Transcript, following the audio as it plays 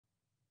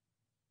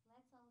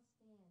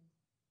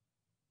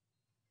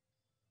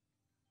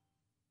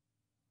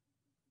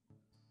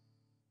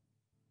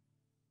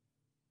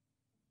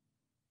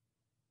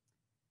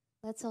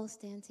Let's all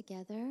stand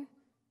together.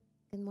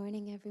 Good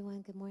morning,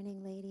 everyone. Good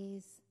morning,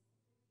 ladies.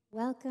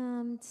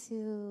 Welcome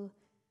to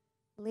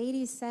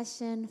Ladies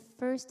Session,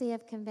 first day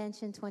of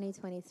convention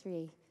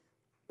 2023.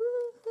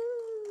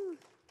 Woo-hoo!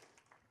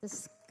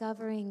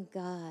 Discovering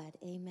God.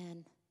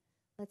 Amen.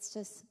 Let's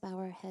just bow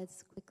our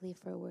heads quickly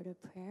for a word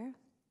of prayer.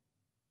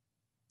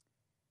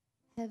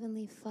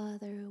 Heavenly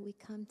Father, we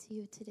come to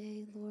you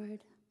today,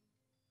 Lord.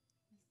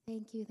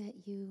 Thank you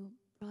that you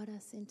brought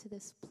us into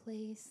this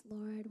place,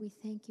 Lord. We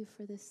thank you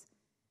for this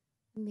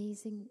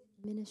amazing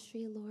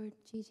ministry, Lord,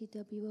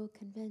 GGWO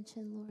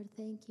convention, Lord.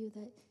 Thank you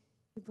that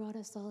you brought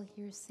us all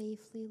here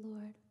safely,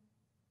 Lord.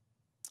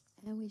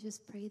 And we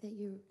just pray that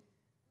you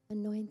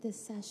anoint this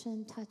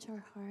session, touch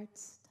our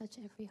hearts, touch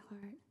every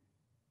heart.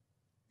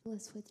 Fill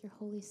us with your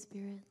Holy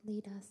Spirit.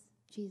 Lead us.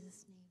 In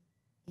Jesus'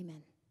 name,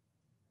 amen.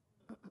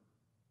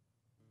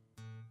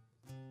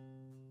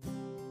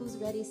 Who's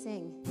ready?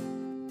 Sing.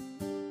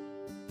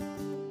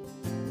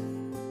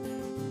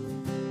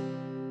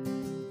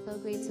 So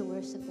great to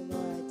worship the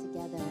Lord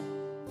together.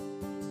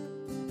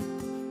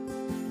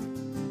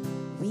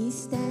 We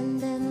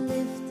stand and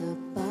lift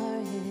up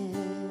our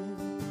head,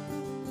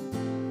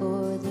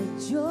 for the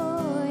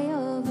joy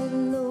of the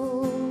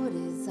Lord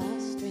is our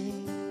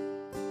strength.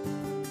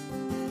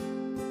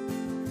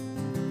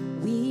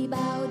 We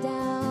bow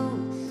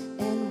down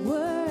and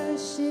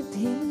worship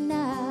him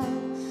now.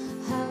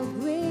 How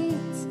great,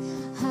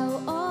 how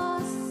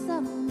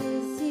awesome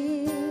is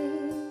he,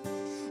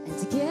 and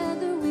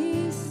together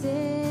we say,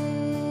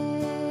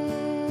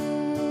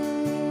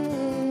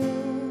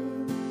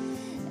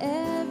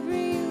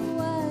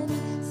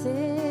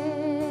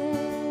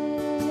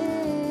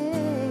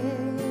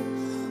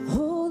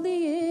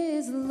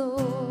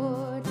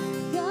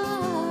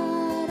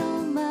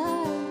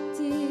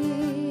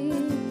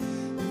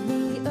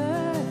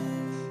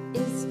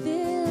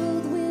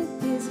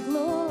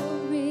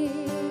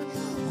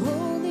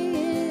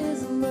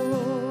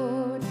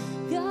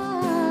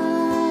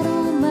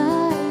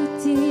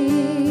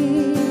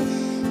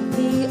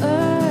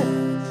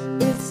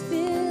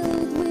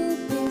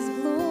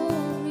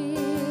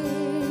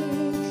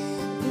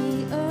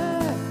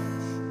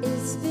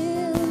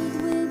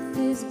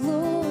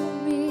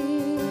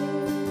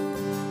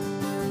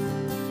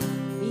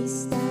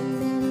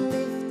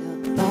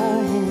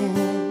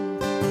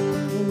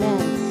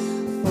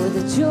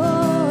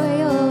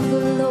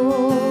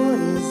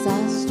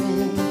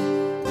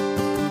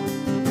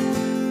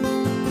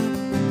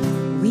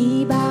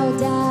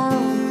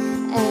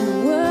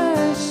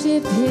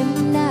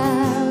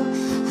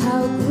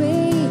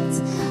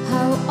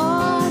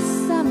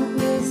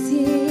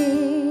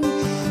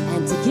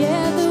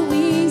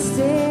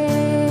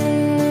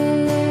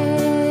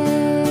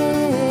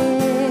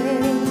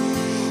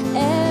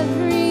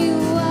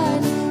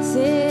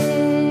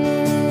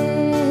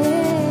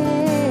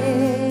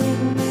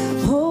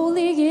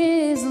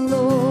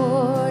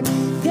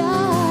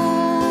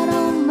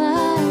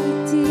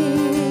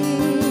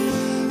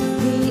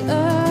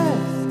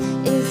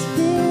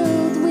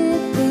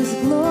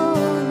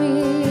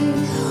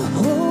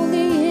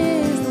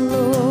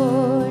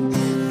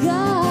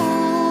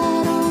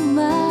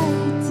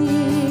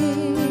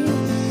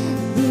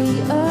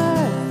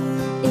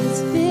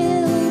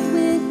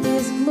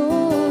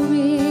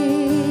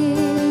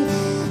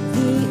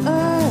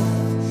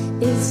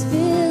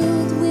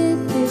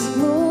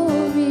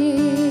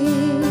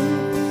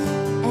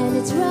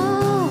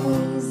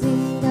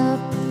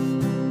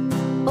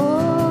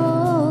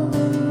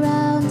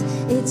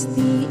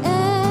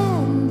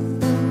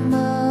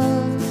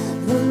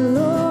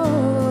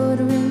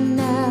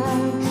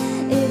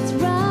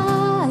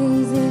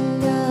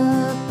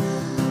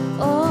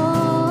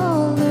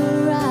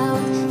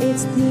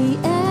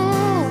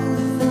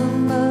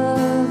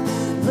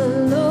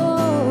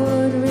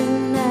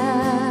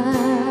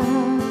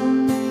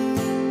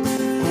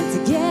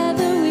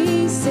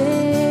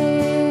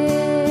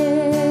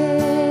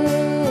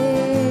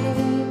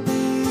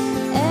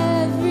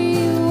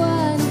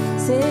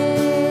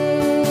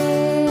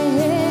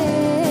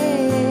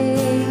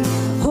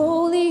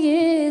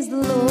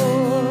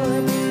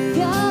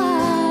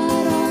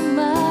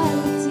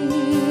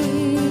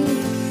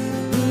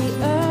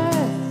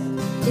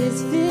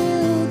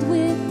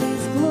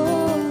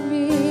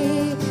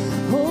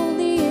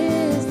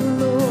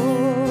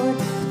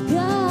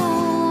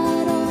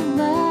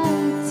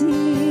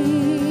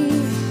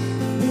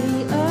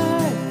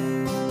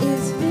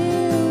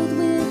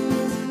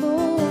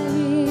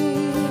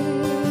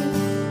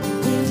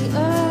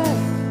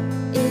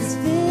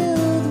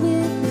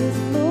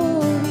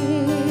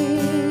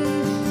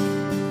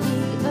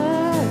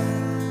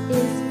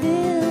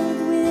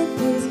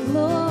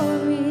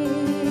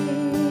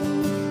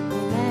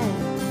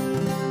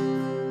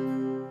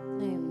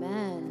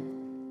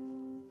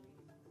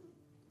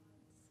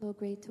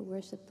 to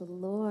worship the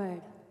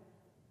Lord.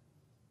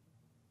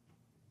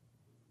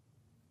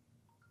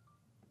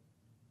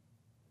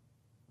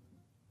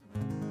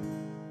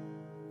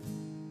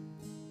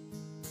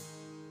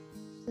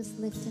 Just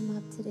lift him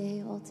up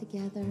today all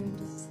together and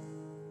just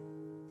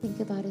Think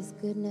about his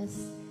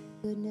goodness,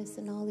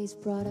 and all he's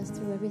brought us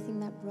through, everything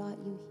that brought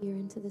you here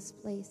into this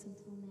place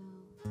until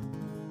now.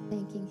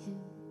 Thanking him,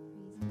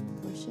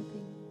 praising him, worshiping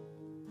him.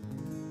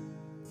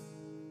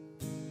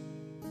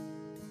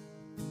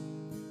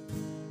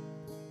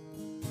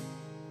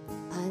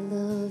 I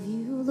love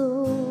you,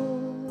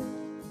 Lord,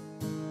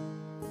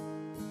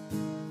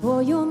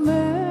 for your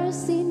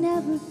mercy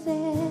never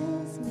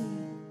fails me.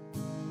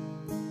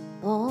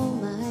 All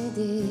my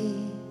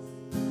days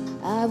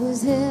I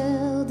was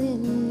held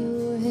in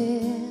your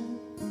hand.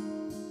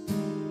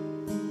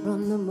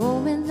 From the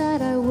moment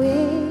that I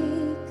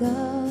wake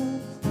up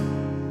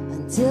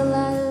until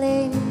I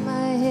lay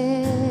my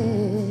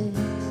head,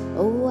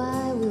 oh,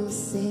 I will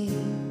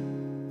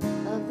sing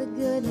of the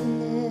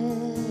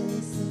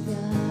goodness of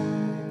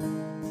God.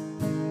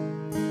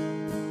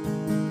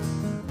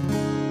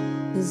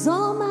 'Cause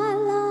all my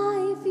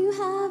life you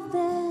have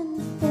been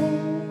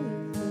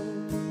faithful,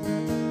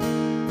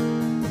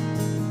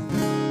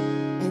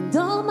 and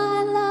all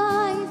my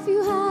life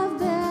you have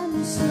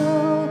been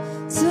so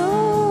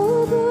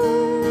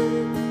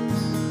good.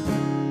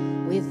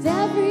 With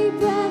every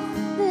breath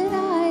that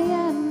I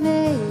am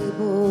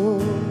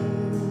able,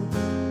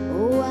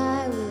 oh,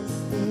 I will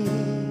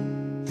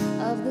sing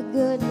of the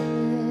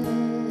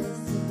goodness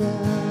of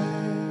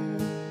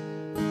God.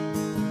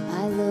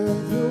 I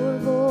love your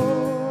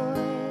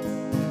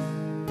voice,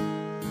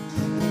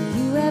 and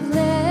you have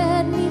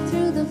led me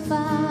through the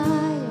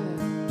fire,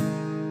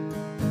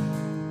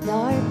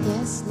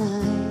 darkest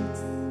night.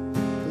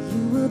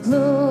 You were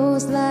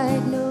close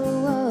like no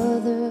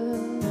other.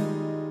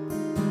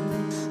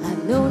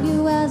 I've known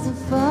you as a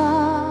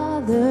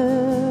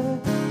father,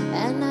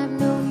 and I've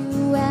known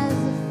you as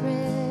a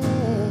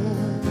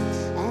friend,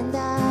 and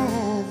I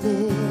have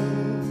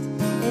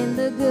lived in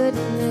the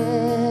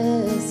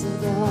goodness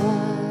of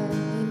God.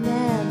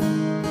 Amen.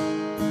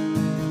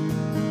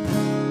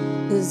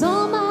 'Cause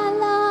all my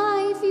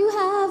life you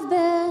have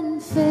been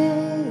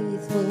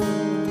faithful,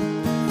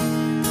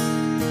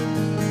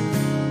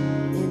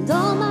 and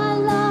all my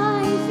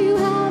life you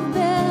have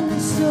been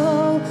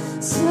so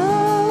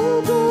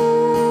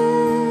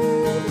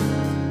good.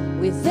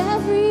 With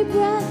every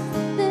breath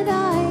that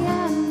I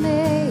am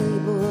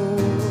able,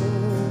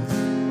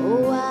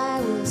 oh,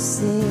 I will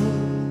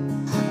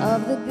sing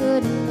of the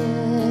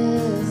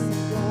goodness of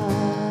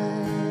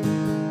God.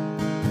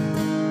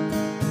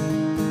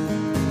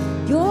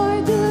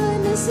 Your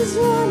goodness is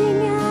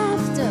running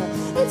after,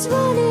 it's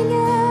running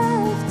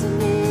after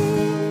me.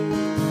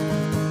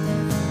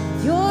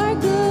 Your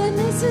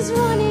goodness is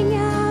running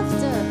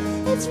after,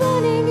 it's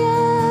running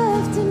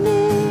after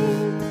me.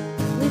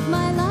 With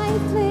my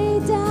life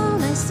laid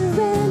down, I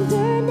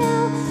surrender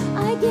now.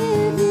 I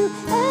give you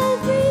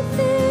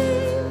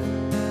everything.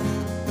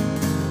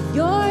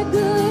 Your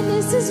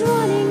goodness is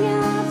running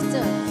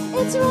after,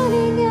 it's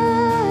running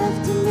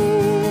after me.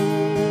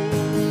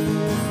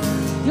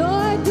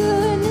 Your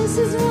goodness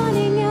is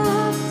running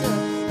after,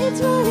 it's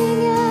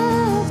running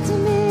after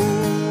me.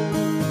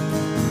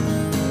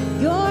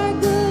 Your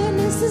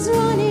goodness is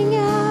running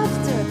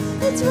after,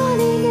 it's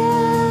running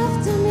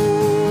after me.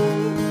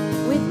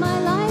 With my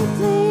life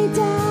laid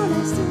down,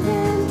 I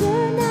surrender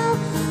now.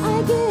 I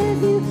give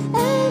you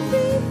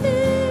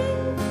everything.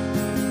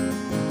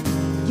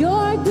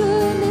 Your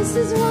goodness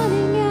is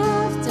running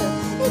after,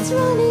 it's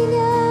running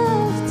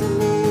after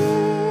me.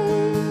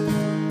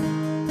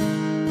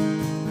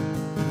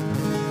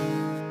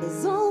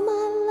 'Cause all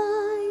my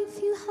life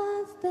you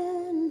have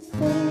been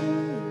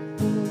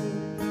faithful,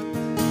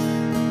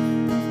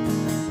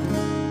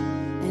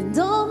 and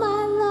all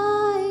my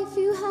life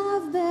you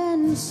have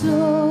been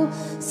so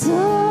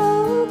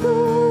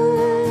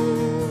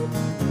good.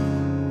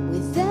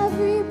 With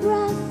every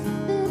breath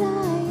that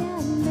I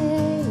am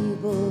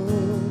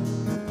able,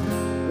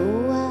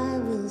 oh, I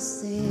will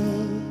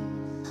sing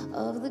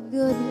of the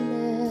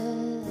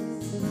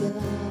goodness of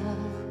God.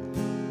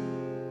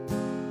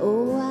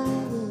 Oh, I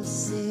will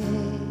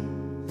sing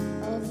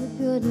of the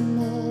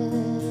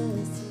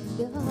goodness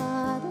of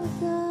God, of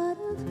God,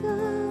 of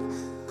God.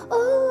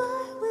 Oh,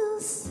 I will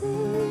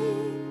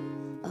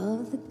sing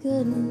of the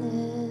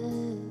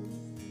goodness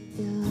of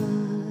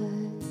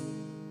God.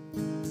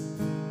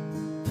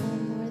 Oh,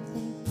 Lord,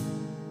 thank you.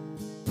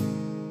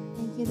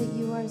 Thank you that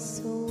you are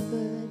so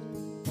good.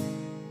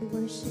 We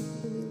worship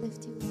you, we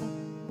lift you up.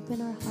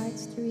 Open our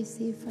hearts to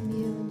receive from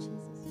you in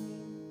Jesus'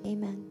 name.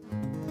 Amen.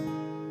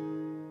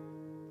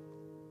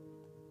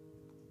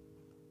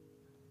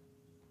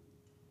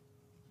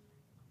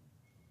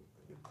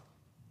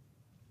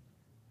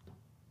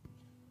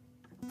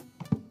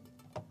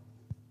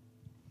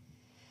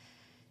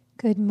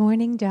 Good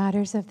morning,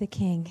 daughters of the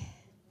King.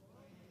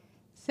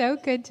 So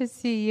good to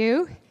see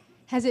you.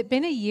 Has it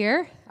been a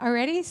year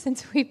already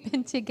since we've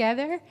been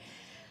together?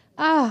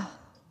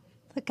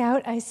 Look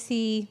out, I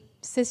see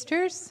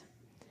sisters,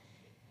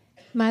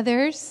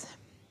 mothers.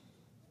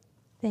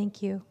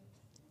 Thank you.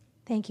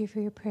 Thank you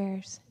for your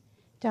prayers.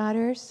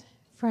 Daughters,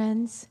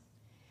 friends.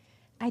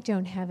 I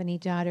don't have any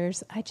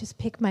daughters. I just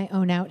pick my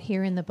own out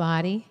here in the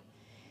body.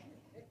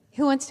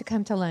 Who wants to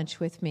come to lunch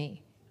with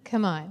me?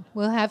 Come on,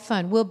 we'll have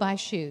fun. We'll buy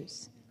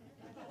shoes.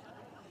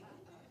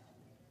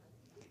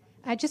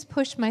 I just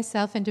pushed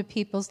myself into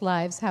people's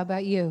lives. How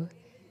about you?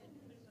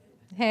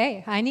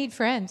 Hey, I need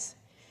friends.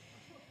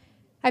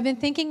 I've been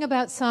thinking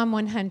about Psalm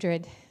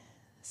 100.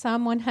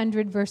 Psalm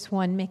 100, verse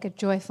 1, make a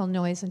joyful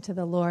noise unto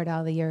the Lord,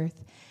 all the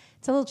earth.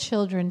 It's a little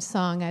children's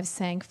song I've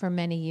sang for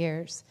many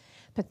years.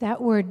 But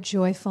that word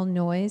joyful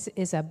noise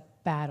is a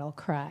battle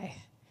cry.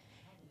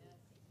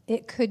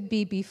 It could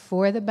be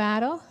before the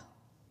battle,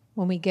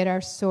 when we get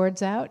our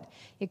swords out.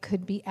 It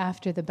could be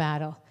after the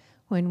battle,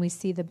 when we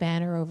see the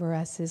banner over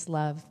us is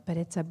love. But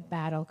it's a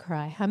battle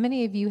cry. How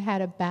many of you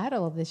had a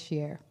battle this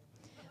year?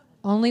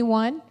 Only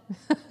one?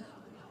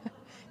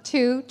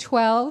 2,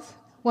 12?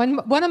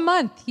 One a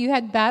month. You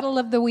had battle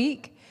of the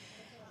week?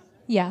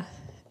 Yeah.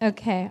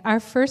 Okay. Our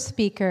first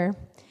speaker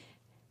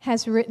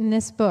has written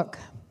this book,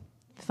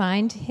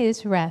 Find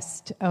His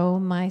Rest, O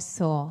My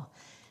Soul,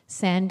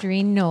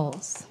 Sandrine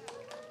Knowles.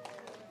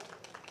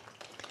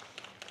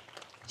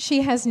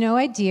 She has no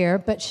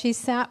idea, but she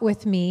sat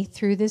with me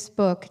through this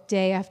book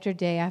day after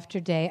day after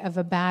day of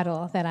a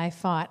battle that I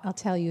fought. I'll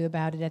tell you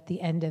about it at the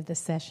end of the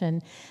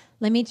session.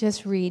 Let me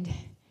just read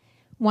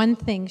one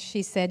thing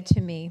she said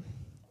to me.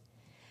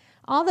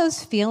 All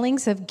those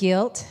feelings of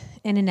guilt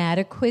and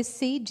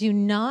inadequacy do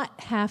not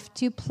have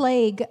to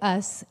plague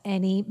us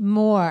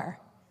anymore.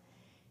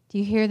 Do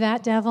you hear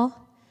that, devil?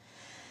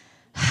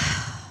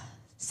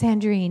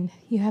 Sandrine,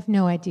 you have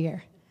no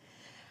idea.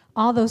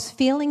 All those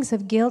feelings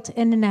of guilt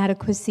and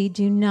inadequacy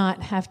do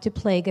not have to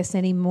plague us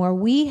anymore.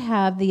 We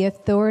have the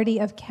authority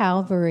of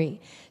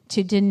Calvary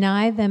to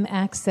deny them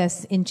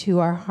access into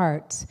our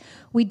hearts.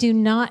 We do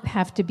not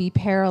have to be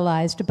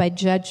paralyzed by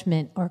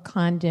judgment or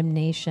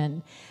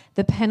condemnation.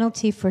 The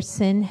penalty for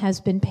sin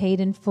has been paid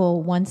in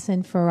full once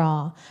and for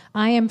all.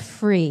 I am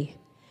free.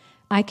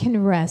 I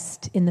can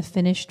rest in the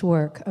finished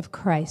work of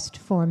Christ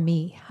for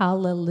me.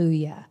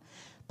 Hallelujah.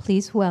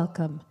 Please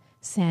welcome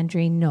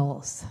Sandrine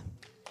Knowles.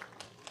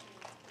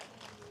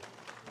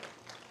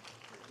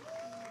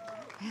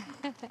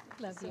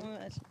 Love you. So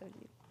much, love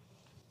you.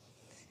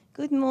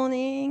 Good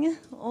morning,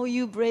 all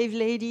you brave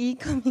lady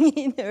coming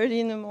in early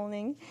in the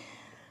morning.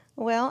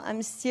 Well,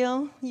 I'm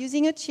still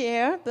using a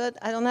chair, but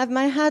I don't have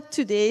my hat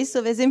today,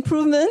 so there's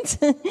improvement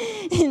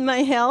in my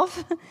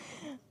health.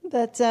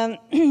 But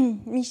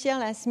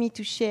Michelle asked me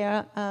to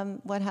share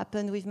what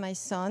happened with my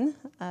son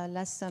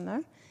last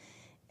summer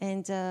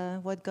and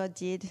what God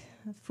did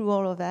through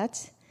all of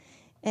that.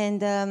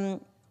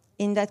 And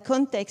in that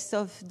context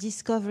of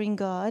discovering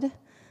God,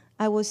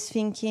 I was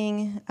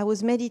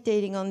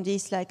meditating on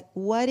this, like,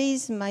 what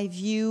is my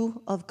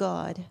view of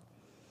God?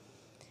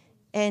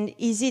 And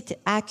is it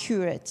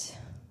accurate?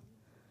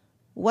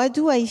 What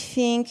do I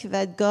think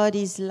that God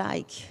is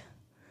like?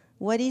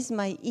 What is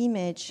my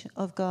image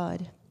of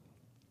God?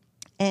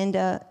 And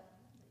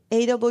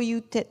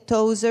A.W.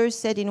 Tozer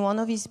said in one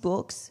of his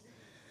books,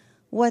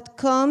 what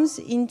comes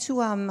into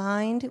our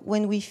mind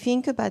when we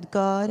think about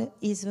God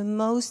is the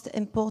most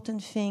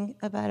important thing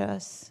about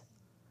us.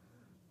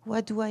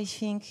 What do I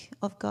think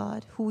of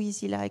God? Who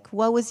is he like?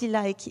 What was he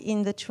like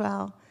in the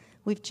trial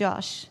with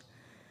Josh?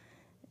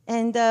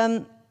 And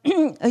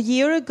a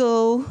year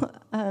ago,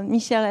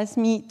 Michelle asked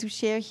me to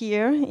share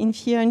here in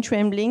fear and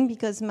trembling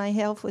because my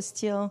health was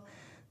still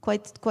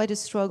quite a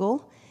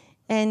struggle.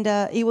 And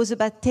it was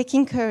about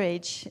taking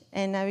courage.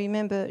 And I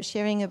remember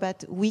sharing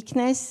about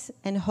weakness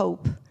and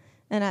hope.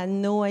 And I had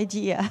no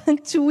idea.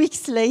 2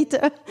 weeks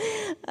later,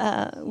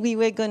 we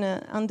were going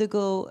to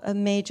undergo a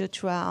major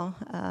trial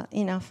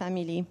in our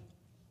family.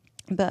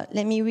 But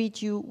let me read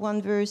you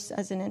one verse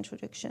as an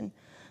introduction.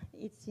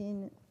 It's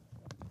in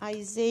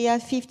Isaiah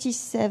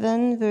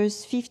 57,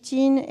 verse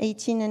 15,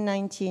 18, and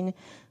 19.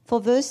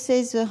 For thus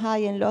says the high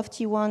and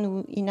lofty one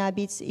who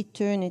inhabits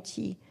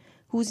eternity,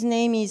 whose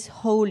name is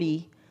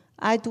holy.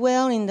 I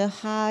dwell in the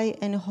high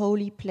and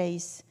holy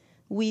place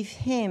with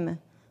him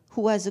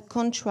who has a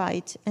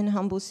contrite and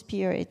humble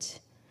spirit,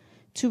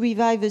 to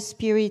revive the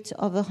spirit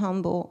of the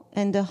humble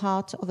and the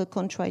heart of the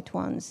contrite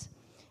ones.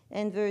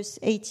 And verse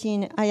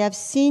 18, I have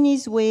seen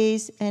his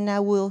ways and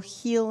I will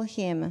heal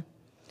him.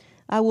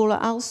 I will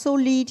also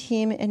lead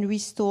him and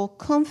restore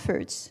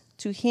comforts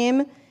to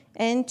him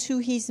and to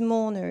his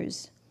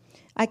mourners.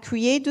 I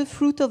create the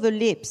fruit of the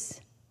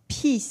lips,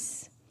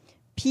 peace,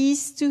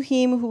 peace to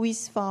him who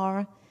is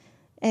far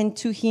and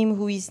to him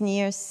who is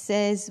near,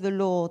 says the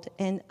Lord,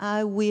 and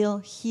I will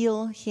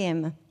heal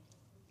him.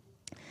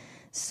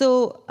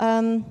 So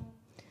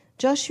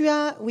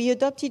Joshua, we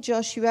adopted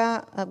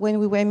Joshua when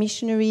we were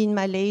missionary in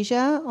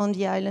Malaysia on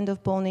the island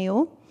of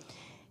Borneo.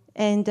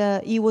 And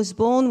he was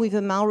born with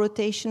a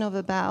malrotation of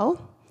a bowel.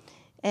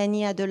 And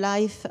he had a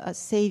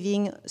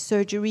life-saving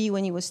surgery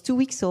when he was 2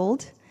 weeks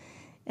old.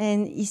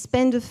 And he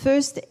spent the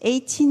first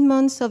 18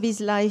 months of his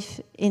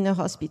life in a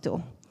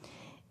hospital.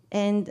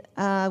 And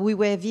we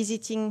were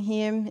visiting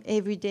him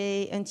every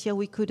day until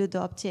we could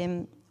adopt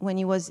him when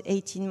he was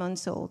 18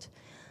 months old.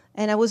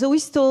 And I was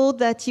always told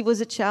that he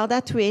was a child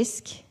at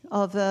risk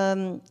of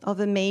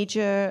a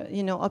major,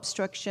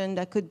 obstruction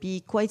that could be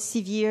quite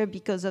severe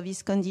because of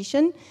his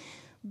condition.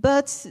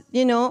 But,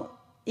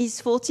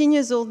 he's 14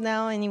 years old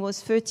now, and he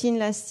was 13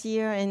 last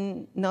year,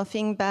 and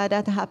nothing bad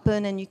had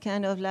happened, and you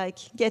kind of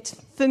get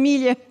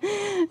familiar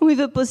with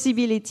the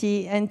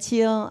possibility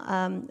until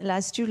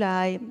last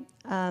July.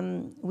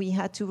 We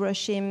had to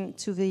rush him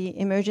to the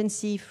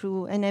emergency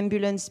through an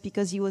ambulance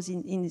because he was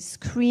in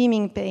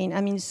screaming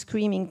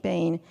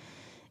pain.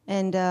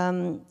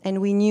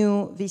 And we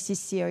knew this is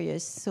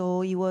serious.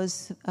 So he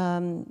was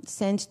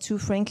sent to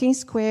Franklin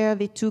Square.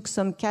 They took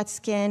some CAT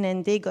scan,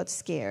 and they got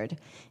scared.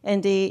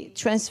 And they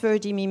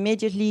transferred him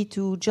immediately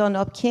to Johns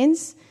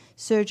Hopkins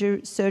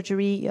surgical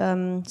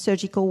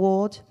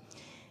ward.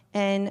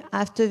 And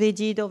after they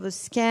did all the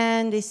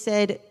scan, they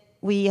said,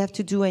 we have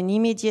to do an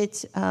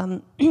immediate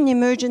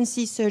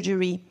emergency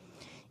surgery.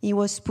 He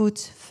was put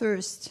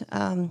first.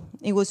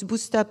 He was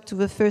boosted up to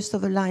the first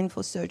of the line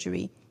for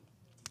surgery.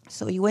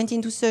 So he went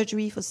into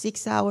surgery for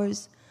 6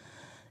 hours.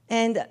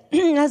 And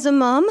as a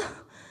mom,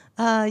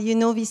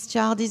 this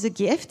child is a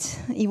gift.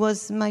 He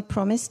was my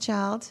promised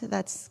child.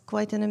 That's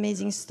quite an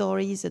amazing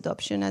story, his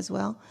adoption as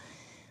well.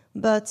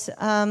 But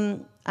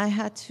I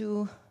had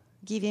to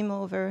give him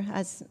over,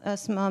 as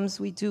us moms,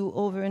 we do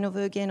over and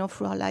over again all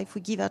through our life.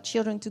 We give our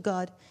children to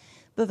God.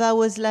 But that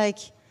was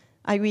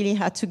I really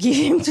had to give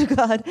him to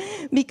God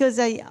because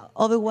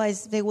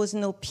otherwise there was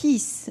no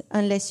peace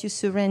unless you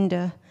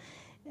surrender.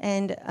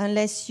 And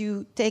unless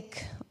you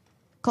take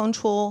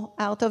control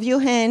out of your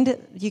hand,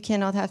 you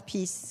cannot have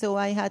peace. So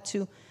I had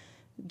to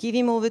give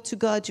him over to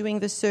God during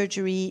the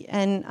surgery,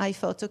 and I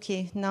thought,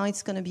 okay, now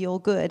it's going to be all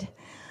good.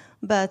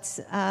 But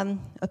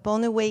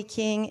upon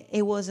awaking,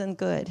 it wasn't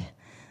good.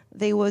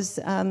 There was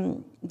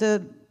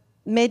the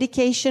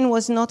medication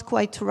was not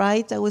quite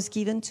right that was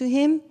given to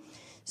him,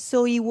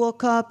 so he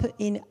woke up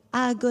in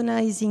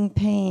agonizing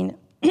pain,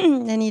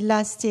 and he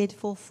lasted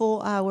for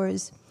 4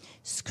 hours,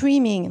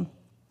 screaming.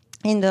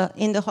 In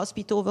the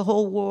hospital, the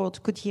whole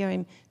world could hear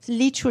him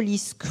literally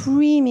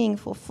screaming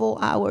for 4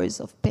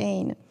 hours of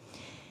pain.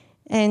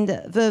 And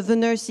the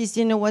nurses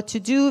didn't know what to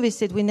do. They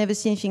said, we never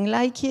seen anything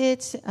like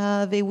it.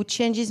 They would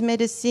change his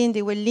medicine.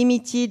 They were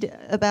limited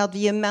about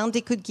the amount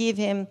they could give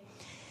him.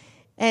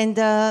 And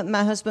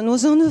my husband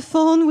was on the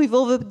phone with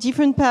all the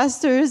different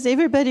pastors.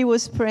 Everybody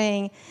was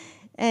praying.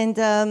 And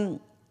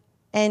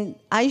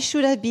I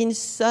should have been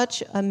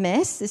such a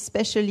mess,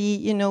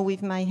 especially,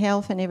 with my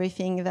health and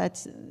everything,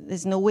 that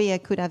there's no way I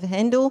could have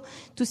handled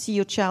to see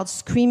your child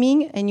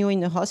screaming and you're in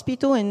the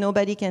hospital and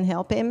nobody can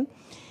help him.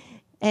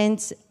 And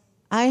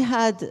I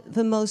had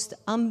the most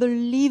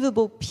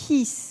unbelievable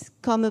peace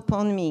come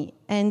upon me.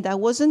 And that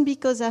wasn't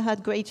because I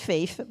had great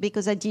faith,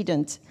 because I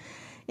didn't.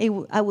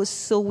 I was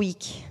so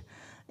weak.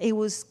 It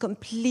was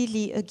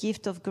completely a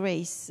gift of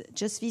grace.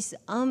 Just this,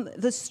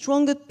 the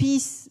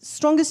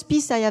strongest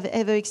peace I have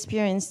ever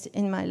experienced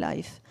in my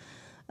life,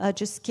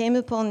 just came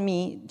upon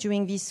me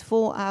during these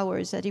 4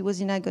 hours that he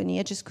was in agony.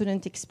 I just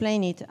couldn't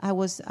explain it. I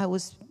was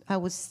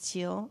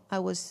still. I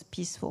was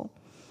peaceful.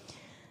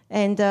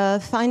 And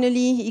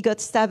finally, he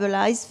got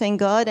stabilized, thank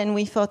God. And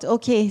we thought,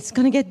 okay, it's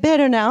going to get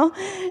better now.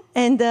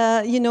 And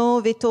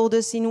they told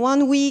us in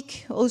 1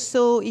 week or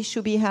so he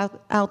should be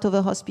out of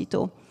the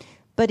hospital.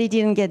 But it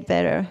didn't get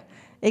better.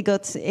 It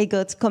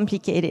got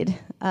complicated.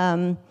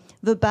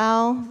 The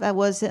bowel that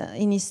was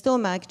in his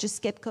stomach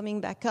just kept coming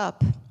back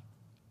up.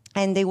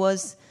 And there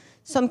was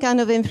some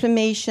kind of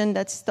inflammation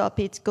that stopped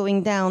it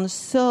going down.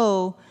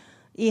 So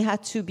he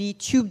had to be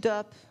tubed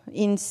up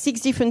in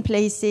 6 different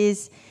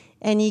places,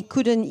 and he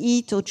couldn't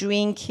eat or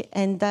drink,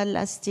 and that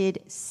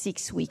lasted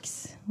 6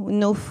 weeks.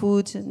 No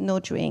food, no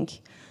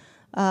drink.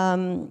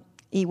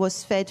 He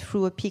was fed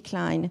through a PICC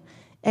line.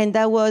 And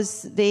that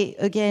was, they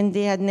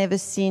had never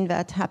seen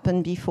that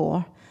happen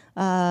before.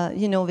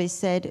 They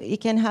said it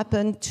can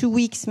happen 2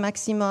 weeks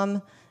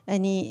maximum,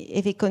 and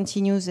if it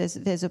continues,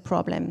 there's a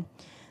problem.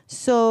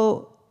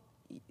 So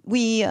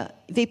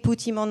they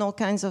put him on all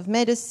kinds of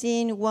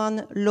medicine.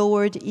 One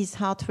lowered his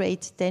heart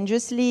rate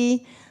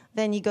dangerously.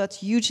 Then he got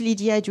hugely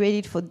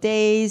dehydrated for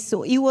days.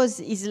 So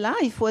his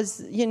life was,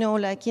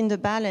 in the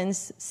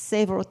balance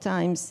several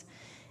times.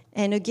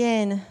 And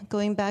again,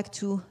 going back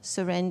to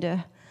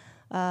surrender.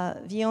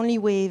 The only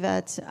way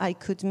that I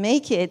could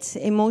make it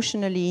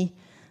emotionally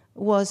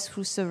was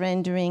through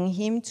surrendering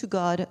him to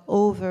God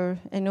over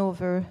and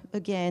over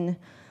again.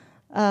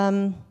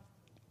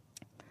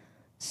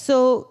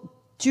 So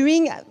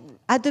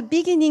at the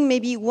beginning,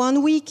 maybe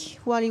 1 week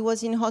while he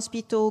was in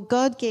hospital,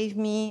 God gave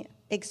me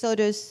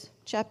Exodus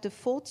chapter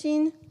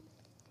 14,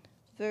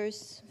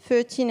 verse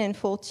 13 and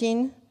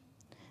 14,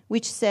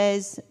 which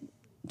says,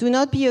 "Do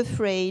not be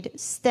afraid,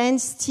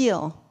 stand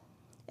still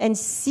and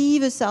see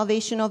the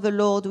salvation of the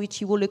Lord, which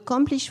he will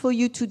accomplish for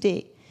you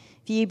today.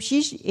 The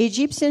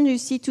Egyptian you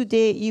see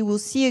today, you will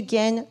see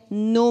again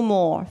no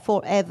more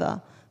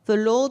forever. The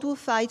Lord will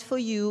fight for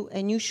you,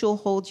 and you shall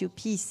hold your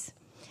peace."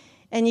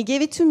 And he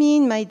gave it to me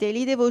in my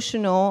daily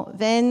devotional.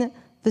 Then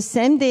the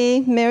same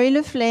day, Mary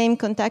LaFlame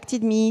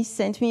contacted me,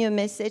 sent me a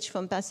message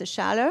from Pastor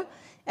Schaller,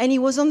 and it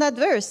was on that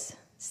verse,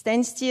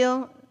 stand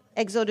still,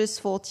 Exodus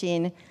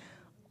 14.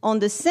 On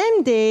the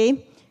same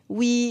day,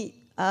 we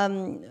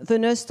the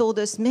nurse told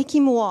us, make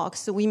him walk.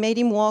 So we made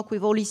him walk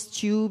with all his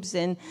tubes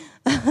and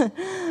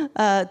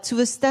to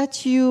a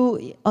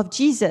statue of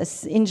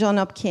Jesus in John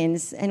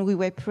Hopkins. And we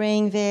were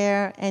praying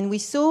there. And we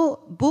saw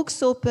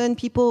books open.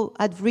 People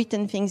had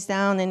written things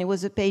down. And it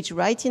was a page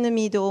right in the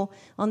middle.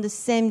 On the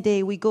same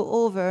day, we go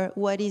over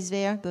what is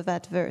there, but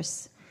that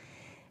verse.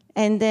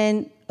 And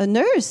then a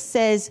nurse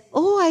says,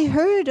 oh, I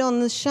heard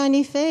on the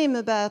Shiny Fame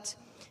about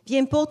the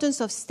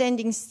importance of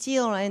standing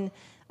still. And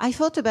I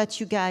thought about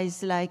you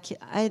guys, like,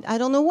 I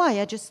don't know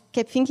why, I just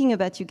kept thinking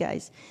about you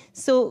guys.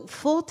 So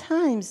 4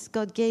 times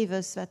God gave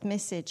us that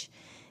message,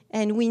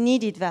 and we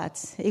needed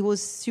that. It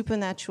was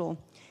supernatural.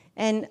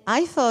 And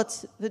I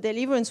thought the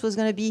deliverance was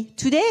going to be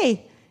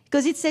today,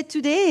 because it said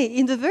today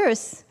in the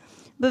verse.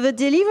 But the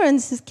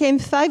deliverance came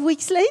 5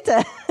 weeks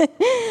later.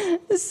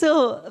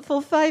 So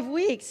for 5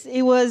 weeks,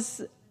 it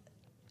was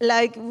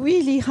like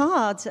really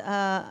hard.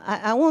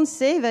 I won't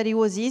say that it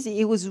was easy.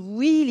 It was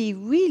really,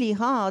 really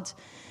hard.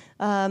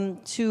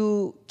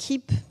 To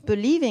keep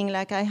believing,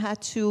 like I had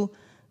to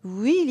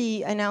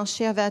really, and I'll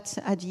share that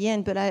at the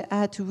end, but I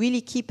had to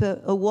really keep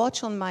a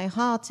watch on my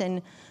heart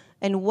and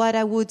what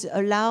I would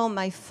allow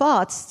my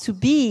thoughts to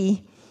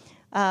be.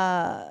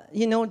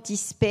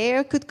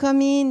 Despair could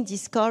come in,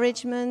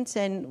 discouragement,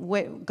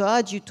 and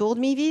God, you told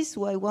me this,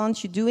 why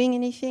weren't you doing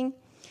anything?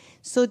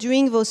 So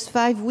during those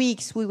 5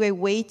 weeks, we were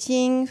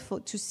waiting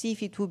to see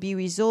if it would be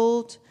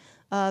resolved.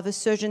 The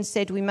surgeon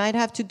said we might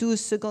have to do a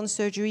second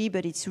surgery,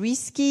 but it's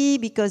risky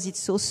because it's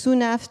so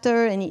soon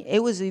after, and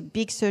it was a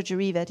big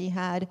surgery that he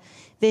had.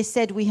 They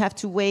said we have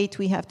to wait.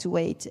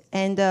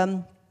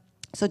 And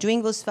so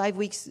during those 5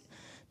 weeks,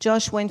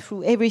 Josh went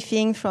through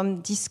everything from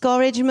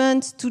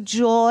discouragement to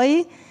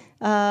joy.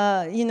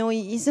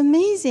 He's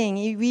amazing.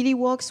 He really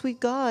walks with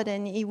God,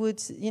 and he would,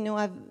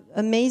 have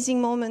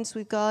amazing moments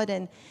with God,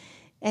 and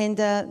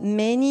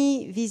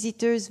many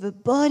visitors. The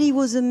body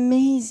was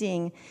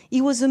amazing.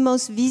 He was the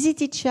most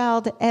visited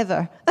child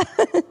ever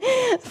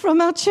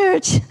from our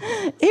church.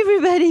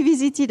 Everybody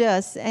visited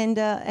us, and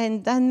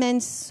that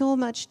meant so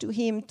much to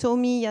him.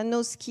 Tommy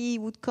Janowski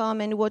would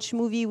come and watch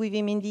movie with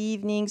him in the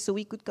evening so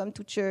we could come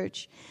to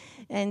church.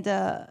 And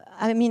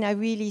I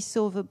really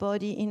saw the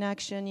body in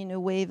action in a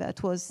way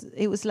it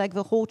was like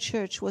the whole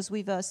church was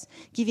with us,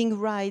 giving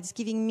rides,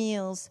 giving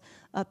meals,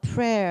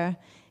 prayer.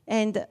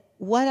 And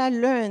what I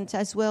learned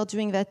as well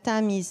during that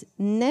time is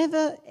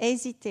never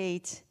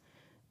hesitate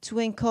to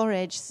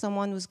encourage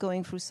someone who's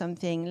going through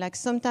something. Like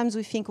sometimes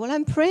we think, well,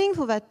 I'm praying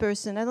for that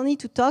person. I don't need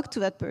to talk to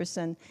that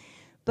person.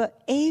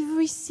 But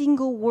every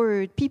single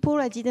word,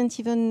 people I didn't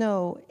even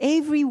know,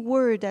 every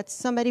word that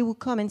somebody would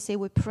come and say,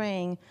 we're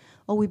praying,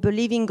 or we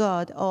believe in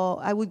God, or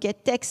I would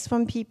get texts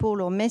from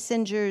people or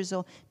messengers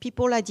or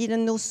people I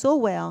didn't know so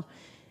well,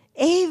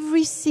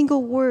 every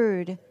single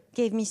word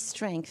gave me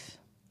strength.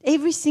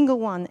 Every single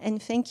one,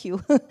 and thank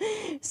you.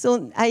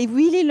 So I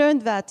really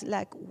learned that,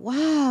 like,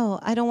 wow,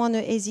 I don't want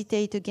to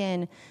hesitate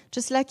again.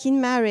 Just like in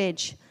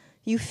marriage,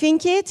 you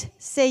think it,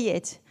 say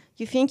it.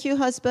 You think your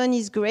husband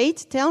is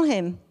great, tell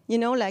him.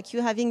 Like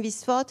you're having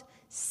this thought,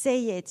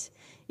 say it.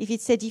 If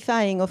it's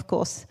edifying, of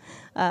course.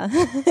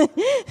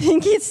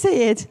 Think it,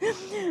 say it.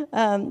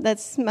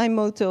 That's my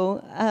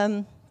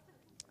motto.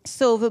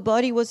 So the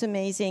body was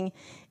amazing.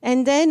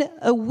 And then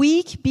a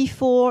week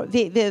before,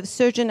 the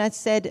surgeon had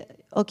said,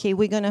 okay,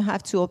 we're going to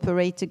have to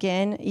operate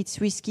again.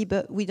 It's risky,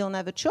 but we don't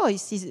have a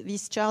choice.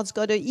 This child's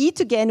got to eat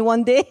again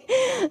one day.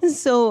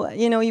 So,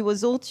 he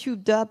was all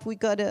tubed up. We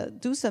got to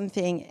do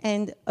something.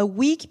 And a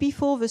week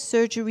before the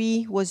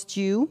surgery was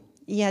due,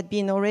 he had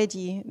been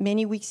already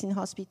many weeks in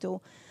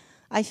hospital.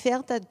 I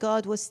felt that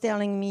God was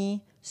telling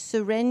me,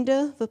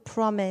 surrender the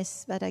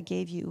promise that I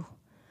gave you,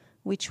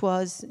 which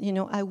was,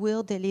 I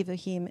will deliver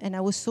him. And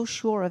I was so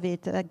sure of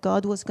it, that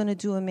God was going to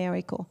do a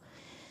miracle.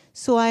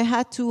 So I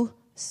had to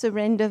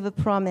surrender the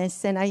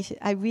promise, and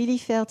I really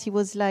felt he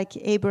was like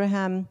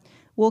Abraham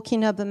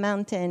walking up a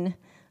mountain,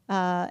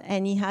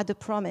 and he had a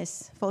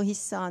promise for his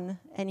son,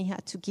 and he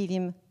had to give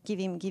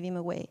him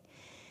away,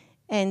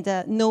 and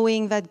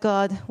knowing that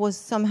God was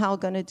somehow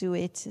going to do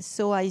it.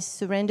 So I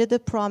surrendered the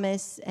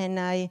promise, and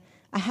I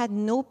had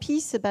no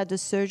peace about the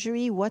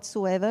surgery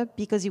whatsoever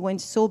because it went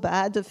so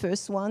bad, the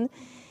first one.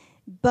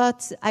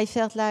 But I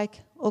felt like,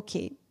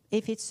 okay,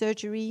 if it's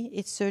surgery,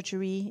 it's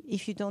surgery.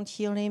 If you don't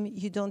heal him,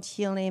 you don't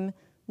heal him.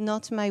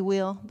 Not my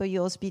will, but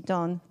yours be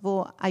done.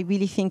 Though I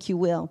really think you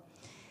will.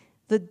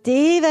 The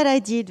day that I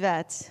did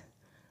that,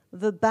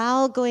 the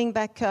bowel going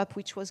back up,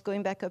 which was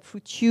going back up through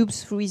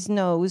tubes through his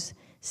nose,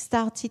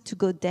 started to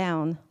go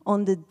down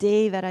on the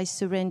day that I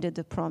surrendered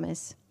the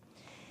promise.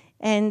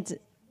 And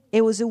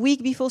it was a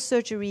week before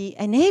surgery,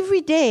 and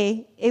every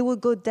day it would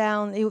go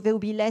down. There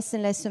would be less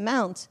and less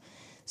amount.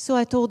 So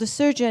I told the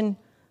surgeon,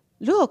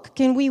 look,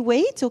 can we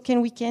wait or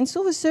can we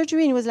cancel the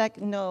surgery? And he was like,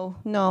 no,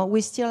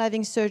 we're still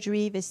having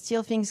surgery. There's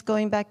still things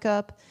going back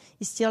up.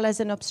 He still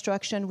has an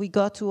obstruction. We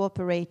got to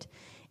operate.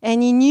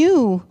 And he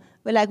knew,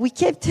 but we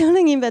kept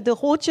telling him that the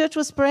whole church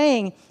was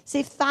praying.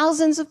 Say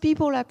thousands of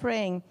people are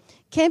praying.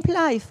 Camp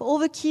Life, all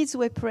the kids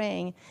were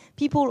praying.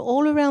 People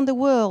all around the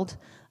world,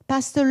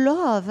 Pastor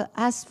Love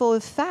asked for a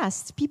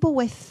fast. People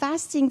were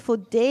fasting for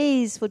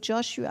days for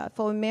Joshua,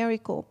 for a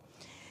miracle.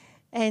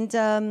 And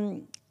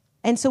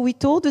so we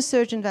told the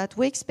surgeon that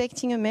we're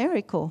expecting a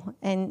miracle.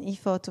 And he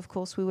thought, of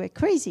course, we were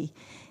crazy.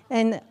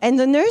 And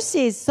the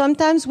nurses,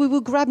 sometimes we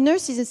would grab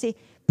nurses and say,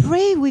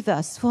 pray with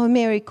us for a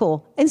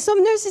miracle. And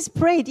some nurses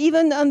prayed,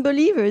 even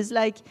unbelievers.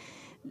 Like,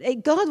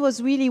 God was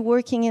really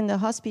working in the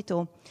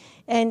hospital.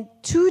 And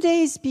 2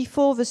 days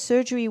before the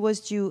surgery was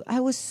due, I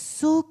was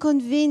so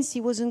convinced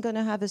he wasn't going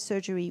to have a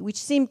surgery, which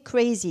seemed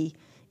crazy.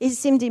 It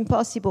seemed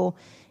impossible.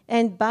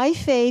 And by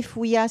faith,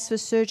 we asked the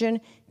surgeon,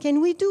 can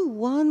we do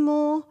one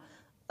more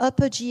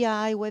upper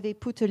GI where they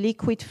put a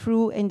liquid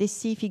through and they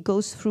see if it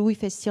goes through,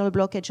 if there's still a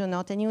blockage or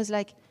not? And he was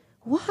like,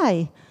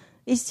 why?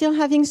 He's still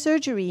having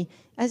surgery.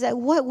 I said,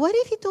 what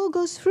if it all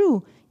goes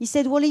through? He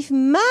said, well, if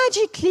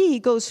magically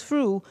it goes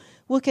through,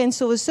 we'll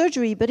cancel the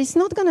surgery, but it's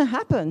not going to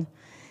happen.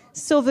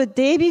 So the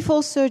day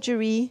before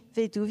surgery,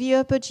 they do the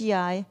upper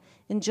GI,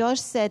 and Josh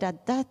said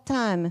at that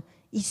time,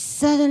 he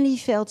suddenly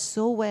felt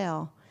so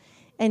well.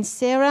 And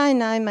Sarah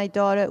and I, my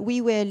daughter, we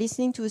were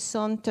listening to a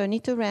song, Turn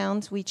It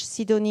Around, which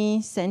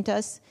Sidonie sent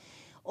us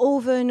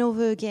over and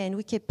over again.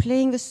 We kept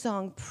playing the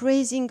song,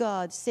 praising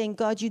God, saying,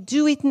 God, you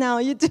do it now,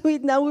 you do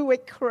it now. We were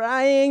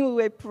crying,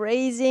 we were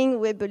praising,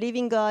 we were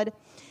believing God.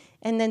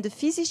 And then the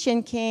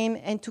physician came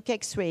and took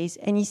x-rays,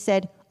 and he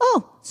said,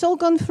 oh, it's all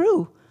gone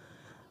through.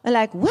 I'm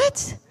like,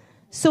 what?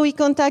 So he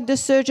contacted the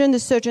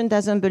surgeon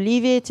doesn't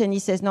believe it, and he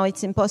says, no,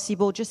 it's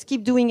impossible, just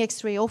keep doing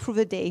x-ray all through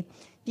the day.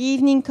 The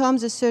evening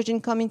comes, the surgeon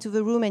comes into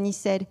the room, and he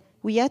said,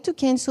 we had to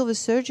cancel the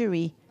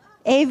surgery.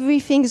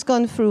 Everything's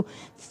gone through.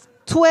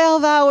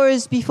 12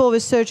 hours before the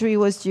surgery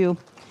was due.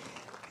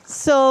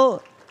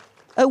 So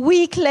a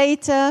week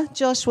later,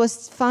 Josh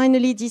was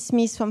finally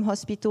dismissed from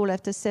hospital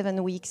after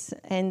 7 weeks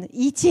and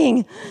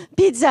eating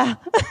pizza,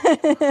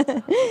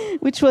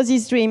 which was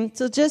his dream.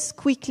 So just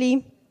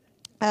quickly,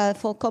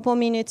 for a couple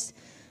minutes,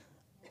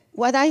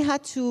 what I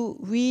had to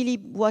really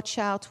watch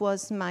out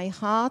was my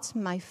heart,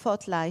 my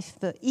thought life,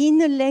 the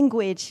inner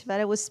language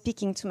that I was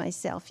speaking to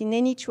myself. In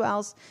any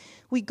trials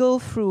we go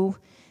through,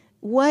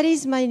 what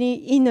is my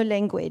inner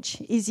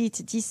language? Is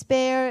it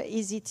despair?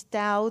 Is it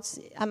doubt?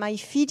 Am I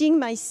feeding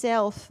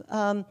myself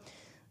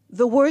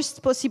the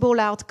worst possible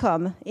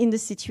outcome in the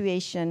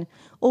situation?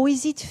 Or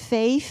is it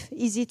faith?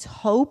 Is it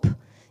hope?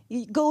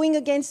 Going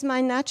against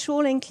my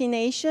natural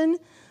inclination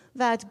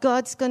that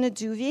God's going to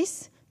do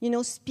this? You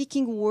know,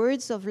 speaking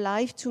words of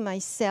life to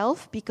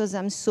myself because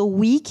I'm so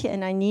weak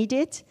and I need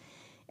it.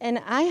 And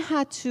I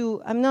had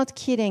to, I'm not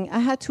kidding, I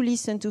had to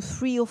listen to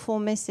 3 or 4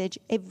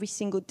 messages every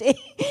single day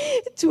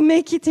to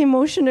make it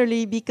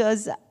emotionally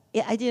because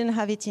I didn't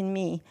have it in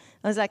me.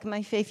 I was like,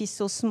 my faith is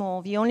so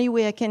small. The only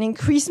way I can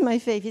increase my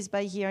faith is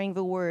by hearing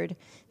the word.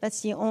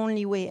 That's the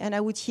only way. And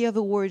I would hear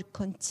the word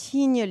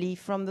continually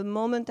from the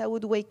moment I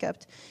would wake up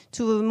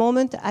to the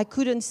moment I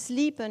couldn't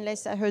sleep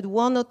unless I heard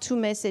 1 or 2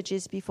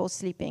 messages before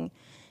sleeping.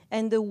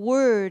 And the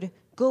word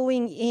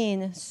going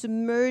in,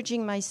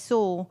 submerging my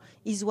soul,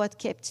 is what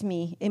kept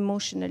me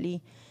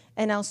emotionally.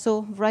 And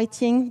also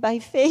writing by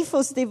faith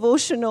was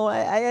devotional.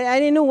 I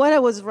didn't know what I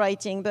was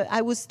writing, but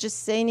I was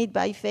just saying it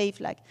by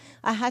faith. Like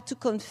I had to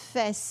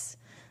confess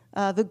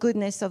the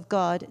goodness of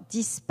God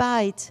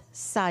despite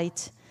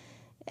sight.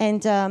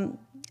 And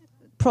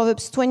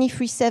Proverbs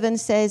 23:7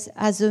 says,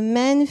 as a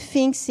man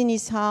thinks in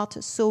his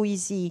heart, so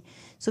is he.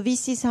 So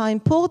this is how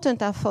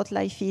important our thought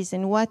life is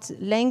and what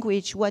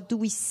language, what do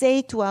we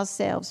say to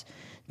ourselves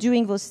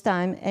during those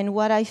times. And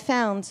what I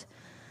found,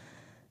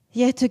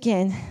 yet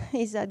again,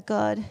 is that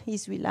God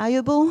is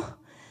reliable,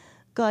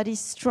 God is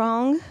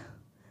strong,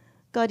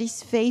 God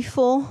is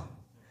faithful,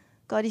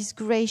 God is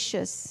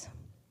gracious,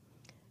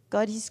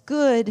 God is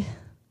good,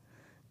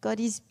 God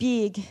is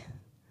big.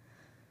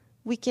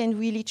 We can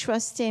really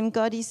trust him.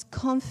 God is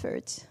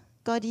comfort,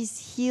 God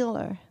is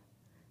healer,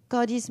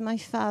 God is my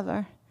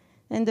Father.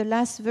 And the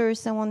last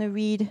verse I want to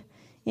read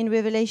in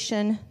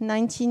Revelation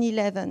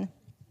 19:11.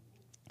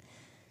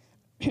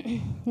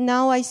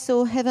 Now I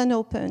saw heaven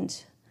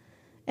opened,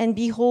 and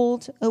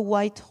behold, a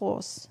white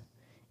horse,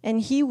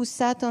 and he who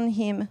sat on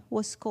him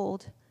was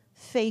called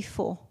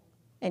Faithful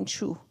and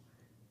True.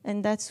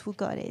 And that's who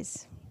God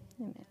is.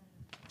 Amen.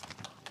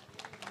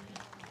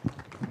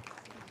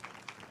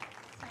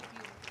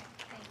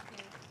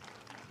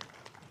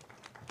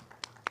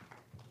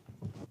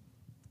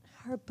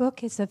 Her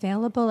book is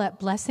available at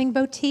Blessing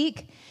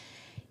Boutique.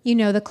 You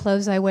know the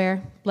clothes I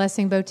wear,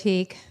 Blessing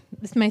Boutique.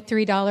 It's my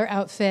 $3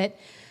 outfit.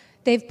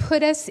 They've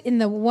put us in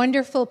the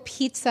wonderful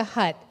Pizza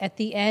Hut at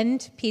the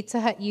end,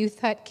 Pizza Hut, Youth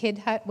Hut, Kid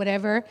Hut,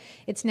 whatever.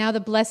 It's now the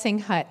Blessing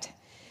Hut.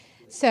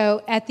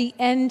 So at the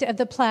end of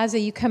the plaza,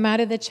 you come out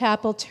of the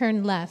chapel,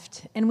 turn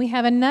left. And we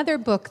have another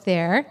book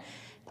there.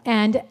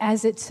 And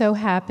as it so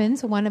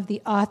happens, one of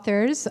the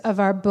authors of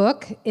our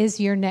book is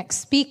your next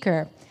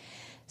speaker.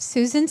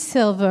 Suzan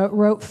Silva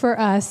wrote for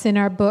us in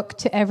our book,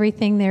 To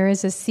Everything There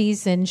Is a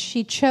Season.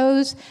 She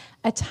chose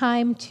A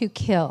Time to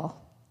Kill.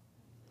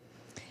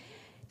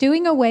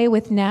 Doing away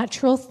with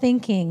natural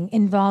thinking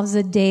involves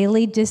a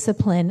daily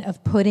discipline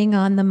of putting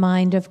on the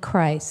mind of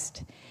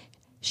Christ.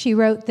 She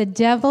wrote, "The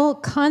devil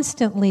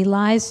constantly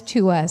lies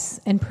to us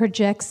and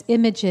projects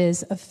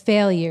images of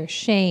failure,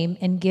 shame,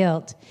 and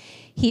guilt.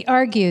 He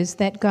argues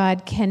that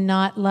God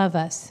cannot love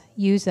us,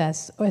 use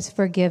us, or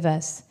forgive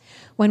us.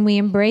 When we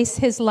embrace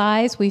his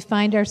lies, we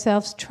find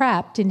ourselves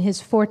trapped in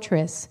his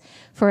fortress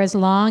for as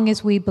long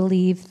as we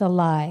believe the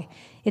lie.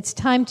 It's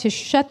time to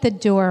shut the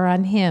door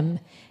on him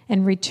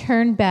and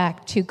return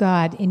back to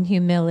God in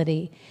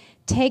humility.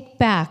 Take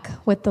back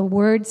what the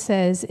word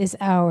says is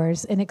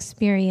ours and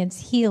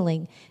experience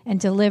healing and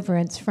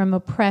deliverance from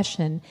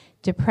oppression,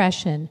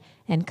 depression,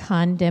 and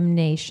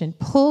condemnation.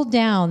 Pull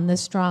down the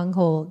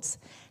strongholds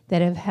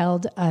that have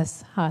held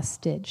us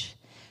hostage."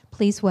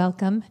 Please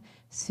welcome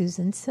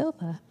Suzan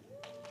Silva.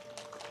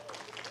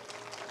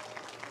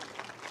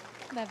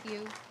 Love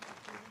you.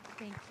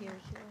 Thank you.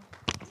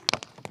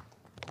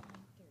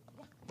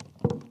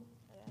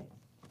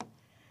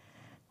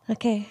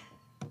 Okay.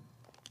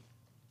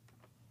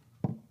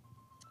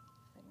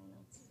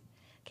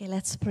 Okay,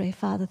 let's pray.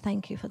 Father,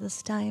 thank you for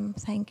this time.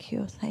 Thank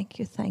you, thank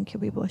you, thank you.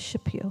 We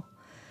worship you.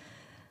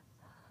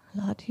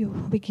 Lord,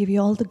 we give you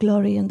all the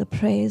glory and the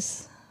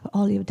praise for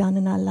all you've done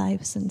in our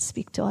lives, and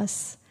speak to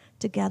us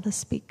together,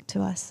 speak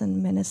to us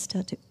and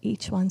minister to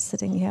each one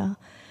sitting here.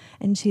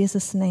 In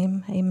Jesus'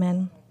 name,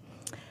 amen.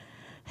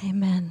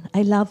 Amen.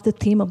 I love the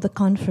theme of the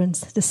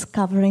conference,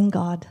 Discovering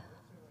God.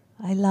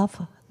 I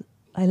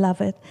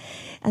love it.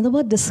 And the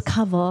word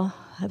discover,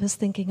 I was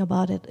thinking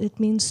about it. It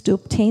means to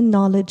obtain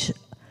knowledge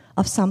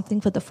of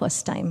something for the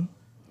first time.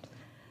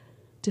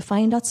 To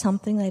find out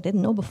something I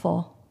didn't know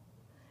before.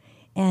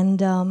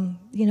 And,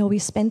 we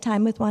spend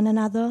time with one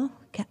another.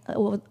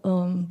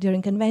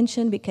 During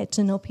convention, we get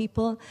to know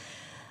people.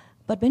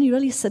 But when you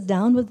really sit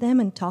down with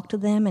them and talk to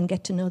them and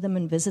get to know them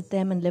and visit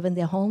them and live in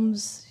their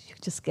homes, you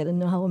just get to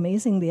know how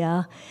amazing they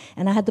are.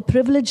 And I had the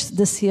privilege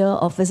this year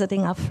of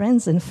visiting our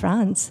friends in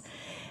France.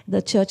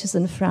 The church is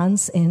in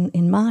France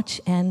in March,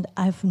 and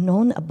I've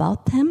known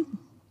about them.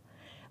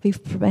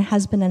 My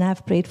husband and I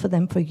have prayed for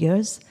them for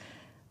years,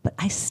 but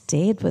I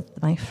stayed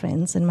with my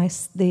friends, and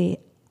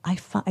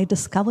I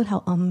discovered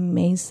how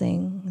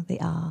amazing they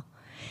are.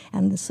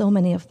 And so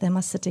many of them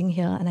are sitting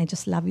here, and I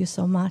just love you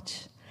so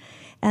much.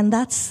 And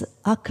that's,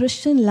 our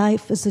Christian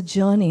life is a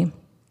journey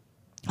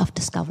of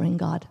discovering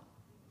God.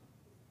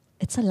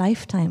 It's a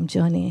lifetime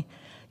journey.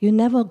 You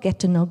never get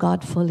to know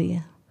God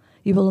fully.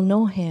 You will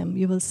know him,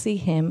 you will see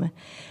him.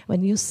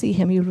 When you see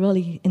him, you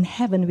really, in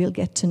heaven,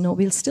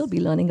 we'll still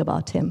be learning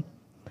about him.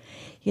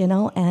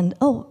 And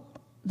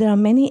there are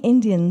many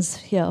Indians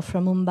here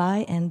from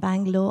Mumbai and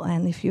Bangalore,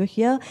 and if you're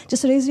here,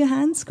 just raise your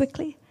hands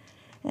quickly.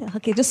 Yeah,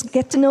 okay, just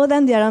get to know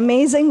them. They are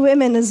amazing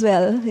women as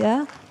well,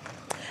 yeah?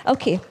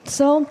 Okay,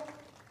 so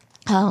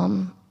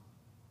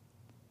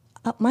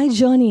my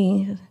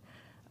journey,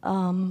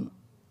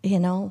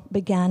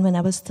 began when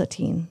I was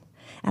 13.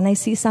 And I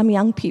see some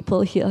young people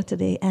here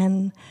today,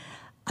 and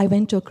I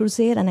went to a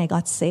crusade and I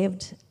got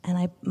saved, and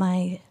I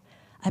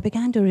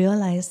began to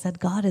realize that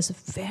God is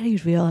very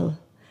real,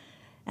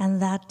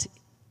 and that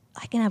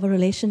I can have a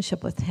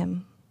relationship with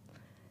him,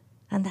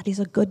 and that he's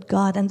a good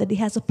God, and that he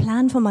has a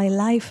plan for my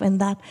life,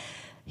 and that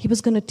he was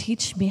going to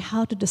teach me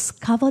how to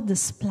discover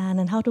this plan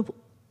and how to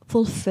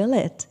fulfill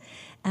it.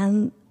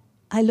 And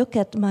I look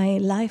at my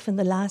life in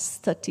the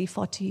last 30,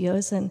 40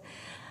 years, and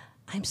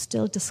I'm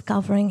still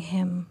discovering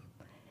him.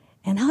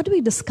 And how do we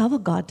discover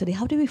God today?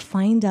 How do we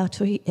find out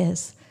who he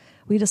is?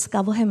 We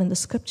discover him in the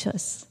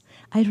scriptures.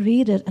 I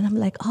read it, and I'm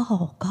like,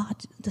 oh,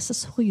 God, this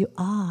is who you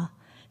are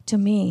to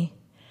me.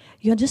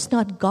 You're just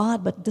not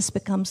God, but this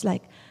becomes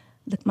like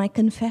my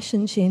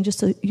confession changes.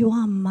 So you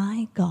are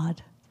my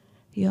God.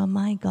 You are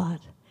my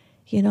God.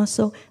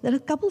 So there are a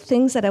couple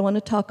things that I want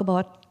to talk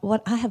about,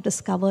 what I have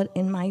discovered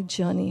in my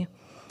journey.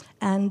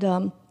 And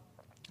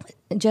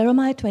in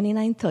Jeremiah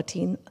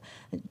 29:13,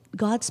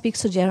 God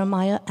speaks to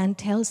Jeremiah and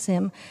tells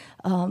him,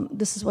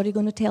 this is what you're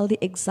going to tell the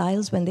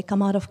exiles when they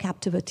come out of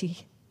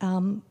captivity.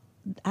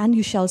 And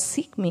you shall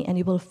seek me, and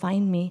you will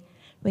find me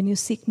when you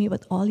seek me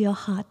with all your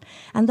heart.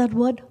 And that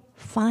word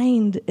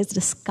find is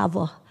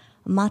discover.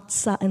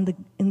 Matzah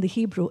in the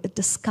Hebrew, it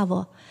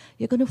discover.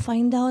 You're going to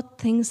find out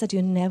things that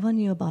you never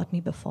knew about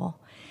me before.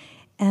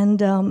 And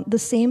the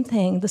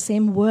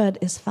same word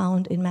is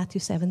found in Matthew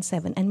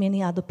 7:7 and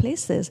many other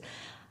places.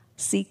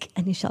 Seek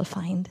and you shall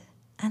find.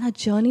 And our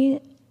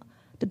journey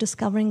to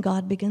discovering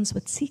God begins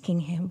with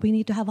seeking him. We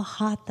need to have a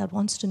heart that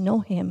wants to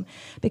know him,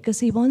 because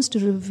he wants to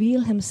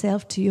reveal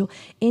himself to you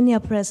in your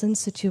present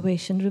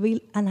situation, reveal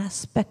an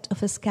aspect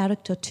of his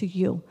character to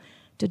you.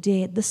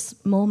 Today, this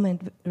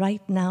moment,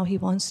 right now, he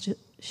wants to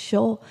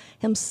show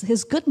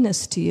his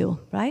goodness to you,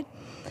 right?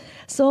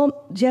 So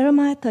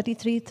Jeremiah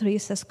 33:3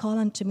 says, call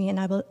unto me and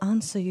I will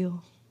answer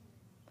you,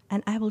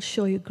 and I will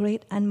show you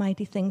great and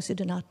mighty things you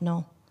do not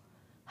know.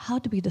 How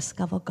do we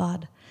discover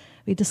God?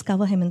 We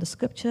discover him in the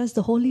scriptures.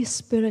 The Holy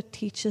Spirit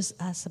teaches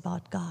us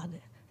about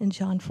God in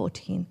John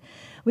 14.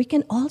 We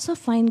can also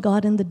find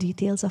God in the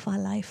details of our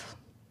life.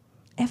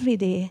 Every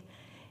day,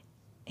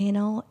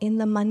 in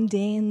the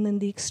mundane, in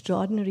the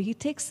extraordinary. He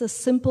takes the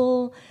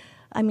simple,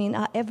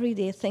 our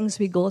everyday things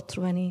we go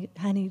through,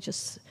 and he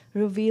just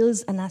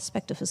reveals an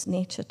aspect of his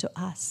nature to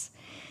us.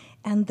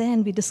 And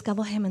then we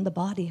discover him in the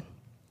body.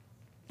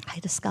 I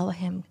discover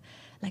him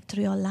like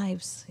through your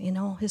lives,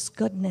 his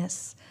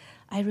goodness.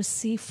 I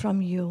receive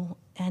from you,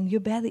 and you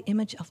bear the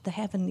image of the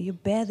heaven. You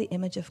bear the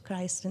image of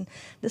Christ, and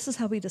this is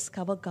how we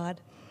discover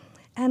God.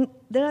 And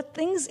there are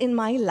things in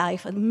my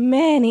life, and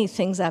many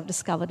things I've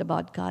discovered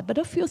about God, but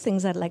a few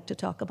things I'd like to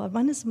talk about.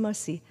 One is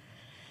mercy.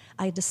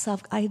 I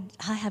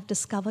have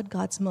discovered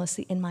God's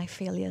mercy in my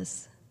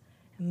failures.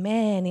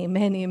 Many,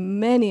 many,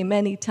 many,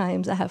 many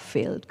times I have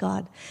failed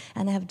God,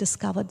 and I have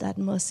discovered that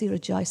mercy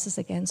rejoices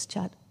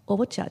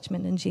over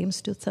judgment in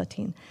James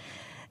 2:13.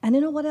 And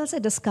you know what else I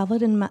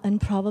discovered in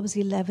Proverbs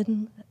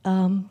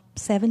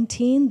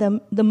 11:17?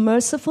 The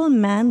merciful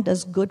man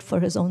does good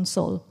for his own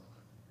soul.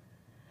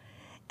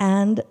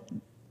 And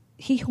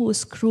he who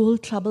is cruel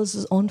troubles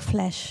his own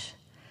flesh.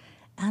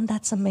 And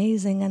that's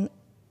amazing. And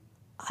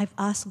I've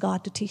asked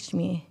God to teach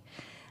me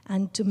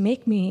and to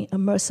make me a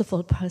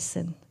merciful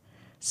person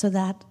so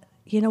that,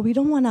 we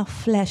don't want our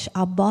flesh,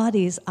 our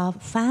bodies, our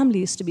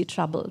families to be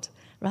troubled,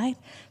 right?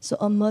 So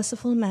a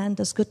merciful man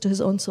does good to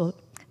his own soul.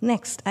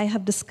 Next, I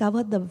have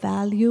discovered the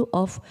value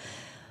of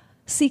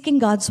seeking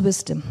God's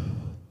wisdom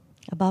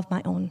above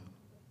my own.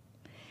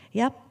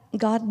 Yep,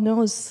 God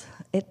knows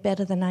it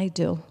better than I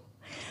do.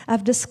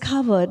 I've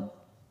discovered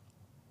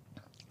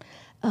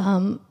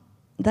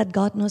that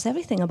God knows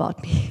everything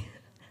about me.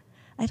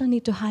 I don't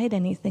need to hide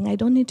anything. I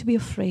don't need to be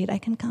afraid. I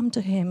can come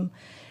to him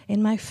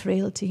in my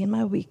frailty, in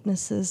my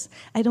weaknesses.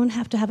 I don't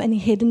have to have any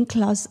hidden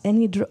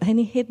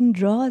any hidden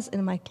drawers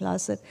in my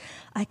closet.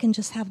 I can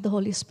just have the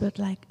Holy Spirit,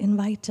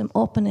 invite him,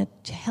 open it,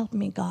 help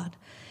me, God.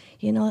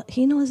 He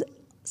knows,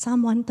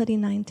 Psalm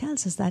 139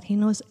 tells us that he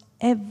knows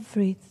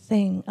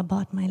everything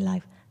about my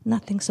life.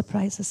 Nothing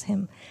surprises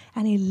him.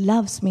 And he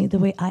loves me the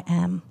way I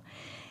am.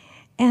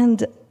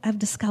 And I've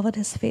discovered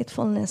his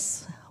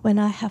faithfulness. When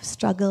I have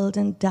struggled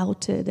and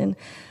doubted and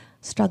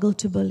struggled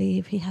to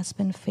believe, he has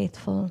been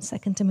faithful.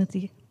 2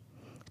 Timothy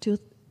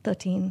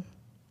 2:13.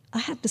 I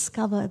have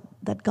discovered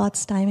that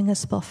God's timing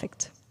is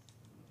perfect.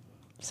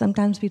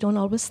 Sometimes we don't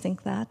always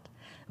think that.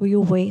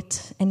 You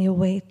wait and you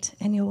wait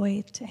and you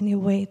wait and you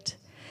wait.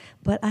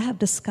 But I have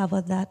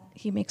discovered that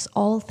he makes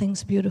all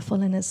things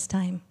beautiful in his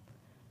time.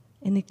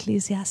 In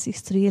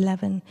Ecclesiastes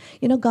 3:11.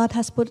 God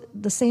has put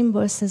the same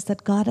verses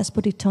that God has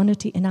put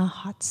eternity in our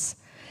hearts.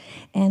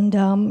 And,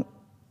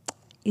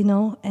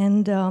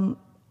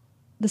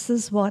 this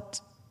is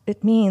what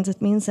it means.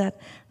 It means that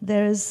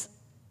there is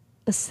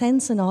a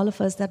sense in all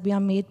of us that we are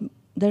made,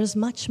 there is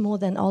much more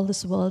than all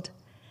this world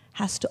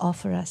has to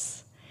offer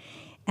us.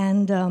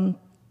 And,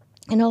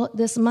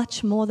 there's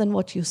much more than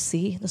what you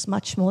see. There's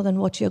much more than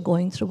what you're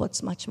going through.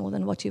 What's much more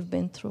than what you've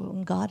been through.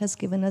 And God has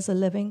given us a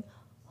living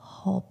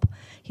hope.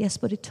 He has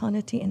put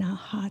eternity in our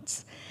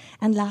hearts.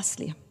 And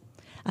lastly,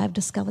 I've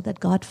discovered that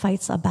God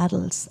fights our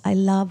battles. I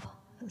love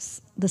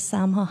the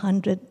Psalm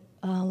 100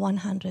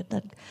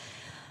 that,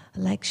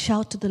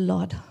 shout to the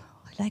Lord,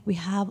 we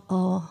have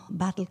a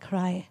battle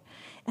cry.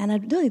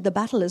 And really, the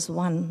battle is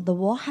won. The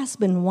war has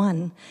been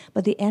won,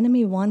 but the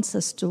enemy wants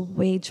us to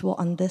wage war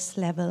on this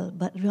level,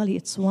 but really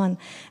it's won.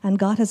 And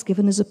God has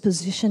given us a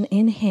position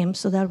in him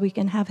so that we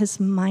can have his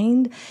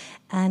mind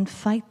and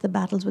fight the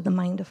battles with the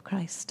mind of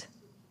Christ.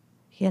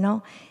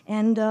 And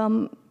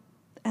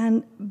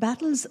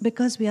battles,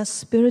 because we are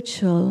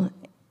spiritual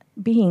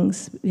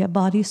beings, we are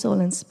body, soul,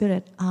 and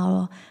spirit,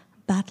 our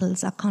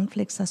battles, our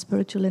conflicts are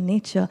spiritual in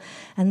nature,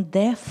 and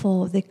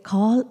therefore it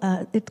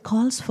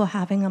calls for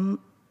having a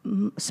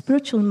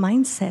spiritual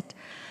mindset,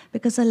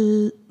 because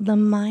the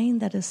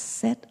mind that is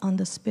set on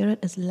the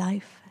Spirit is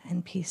life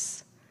and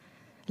peace.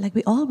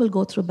 We all will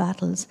go through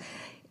battles.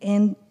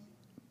 And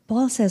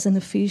Paul says in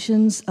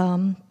Ephesians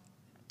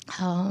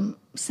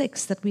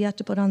 6 that we have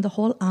to put on the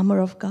whole armor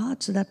of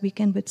God so that we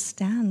can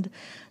withstand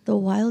the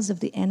wiles of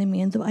the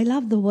enemy. And I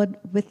love the word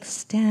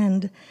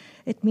withstand.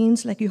 It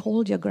means you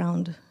hold your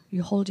ground.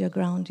 You hold your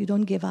ground. You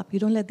don't give up. You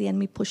don't let the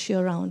enemy push you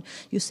around.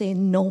 You say,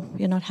 no,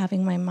 you're not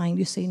having my mind.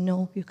 You say,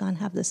 no, you can't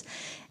have this.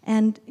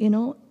 And,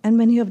 and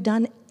when you have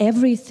done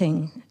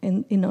everything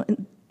in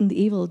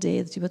the evil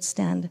day that you would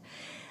stand.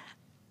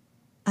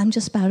 I'm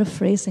just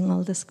paraphrasing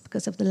all this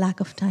because of the lack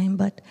of time,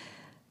 but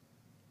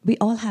we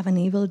all have an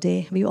evil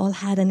day. We all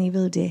had an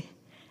evil day.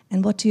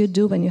 And what do you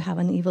do when you have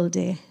an evil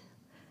day?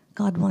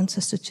 God wants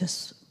us to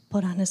just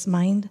put on his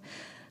mind,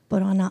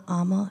 put on our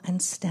armor,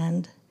 and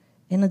stand.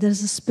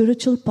 There's a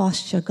spiritual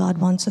posture God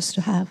wants us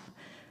to have,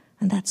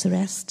 and that's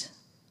rest,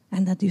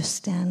 and that you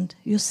stand.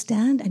 You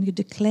stand and you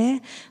declare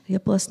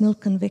your personal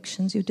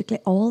convictions. You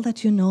declare all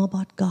that you know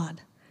about God.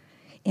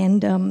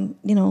 And,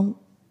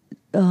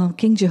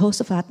 King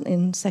Jehoshaphat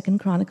in 2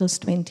 Chronicles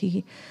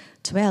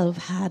 20:12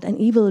 had an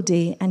evil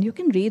day, and you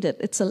can read it.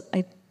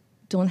 I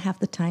don't have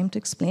the time to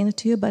explain it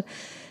to you, but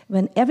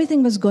when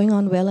everything was going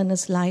on well in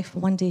his life,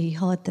 one day he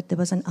heard that there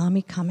was an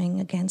army coming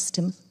against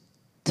him.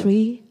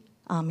 3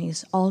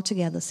 armies all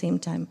together same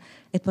time.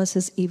 It was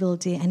his evil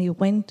day, and he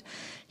went,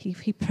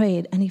 he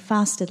prayed, and he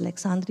fasted, like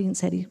Sandrine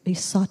said. He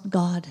sought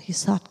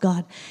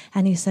God,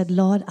 and he said,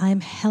 Lord, I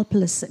am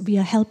helpless. We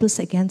are helpless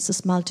against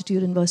this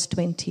multitude in verse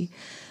 20.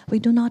 We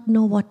do not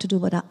know what to do,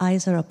 but our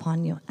eyes are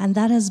upon you. And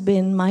that has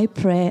been my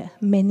prayer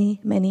many,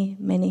 many,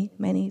 many,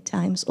 many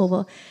times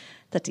over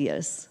 30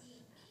 years.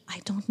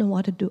 I don't know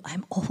what to do.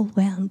 I'm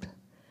overwhelmed.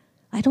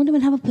 I don't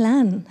even have a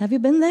plan. Have you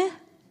been there?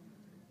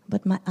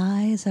 But my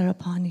eyes are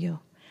upon you.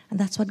 And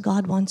that's what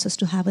God wants us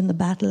to have in the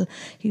battle.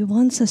 He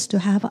wants us to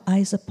have our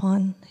eyes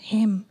upon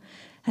him.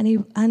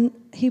 And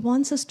he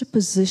wants us to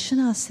position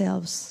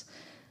ourselves,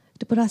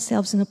 to put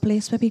ourselves in a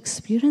place where we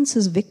experience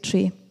his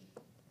victory.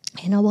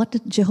 You know, what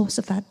did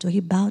Jehoshaphat do? He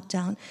bowed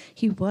down.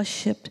 He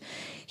worshipped.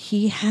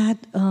 He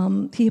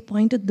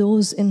appointed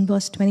those in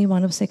verse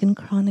 21 of 2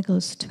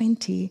 Chronicles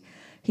 20.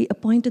 He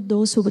appointed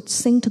those who would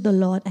sing to the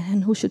Lord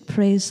and who should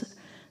praise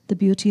the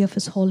beauty of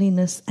his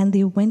holiness. And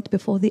they went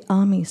before the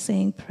army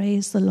saying,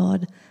 praise the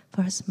Lord,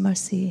 for his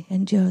mercy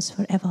endures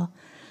forever.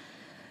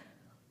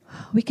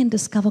 We can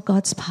discover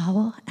God's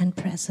power and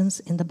presence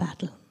in the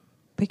battle.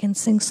 We can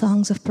sing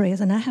songs of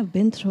praise, and I have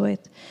been through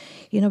it.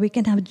 You know, we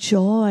can have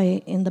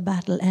joy in the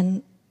battle.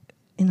 And,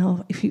 you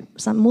know,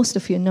 most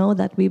of you know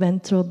that we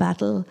went through a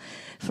battle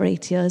for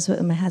 8 years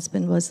where my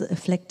husband was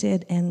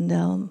afflicted, and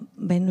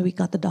when we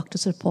got the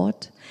doctor's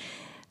report,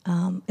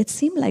 it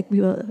seemed like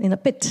we were in a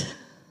pit.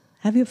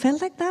 Have you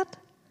felt like that?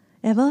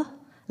 Ever?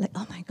 Like,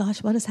 oh my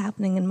gosh, what is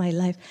happening in my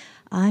life?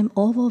 I'm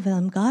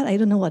overwhelmed. God, I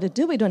don't know what to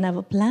do. We don't have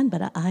a plan,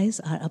 but our eyes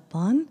are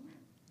upon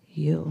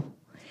you.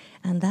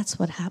 And that's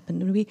what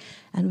happened.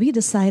 And we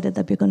decided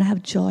that we're going to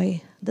have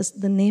joy.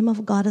 The name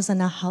of God is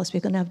in our house. We're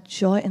going to have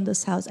joy in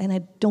this house. And I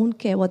don't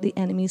care what the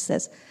enemy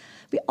says.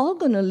 We're all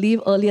going to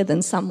leave earlier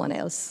than someone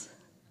else.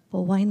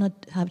 But why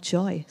not have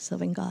joy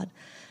serving God?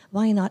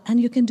 Why not? And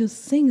you can do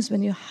things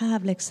when you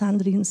have, like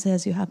Sandrine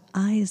says, you have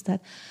eyes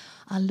that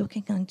are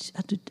looking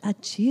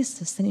at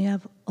Jesus, and you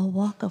have a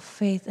walk of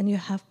faith, and you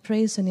have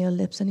praise on your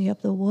lips, and you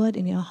have the word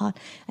in your heart,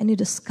 and you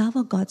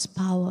discover God's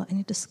power, and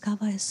you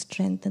discover his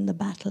strength in the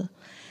battle.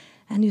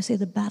 And you say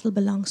the battle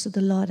belongs to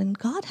the Lord. And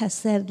God has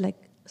said, like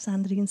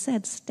Sandrine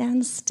said,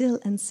 stand still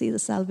and see the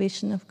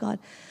salvation of God.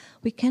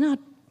 We cannot,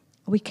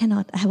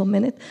 I have a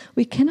minute,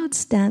 we cannot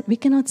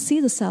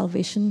see the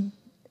salvation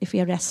if we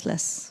are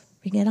restless.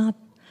 We cannot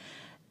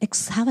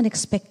have an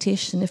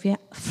expectation if we are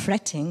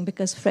fretting,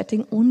 because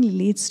fretting only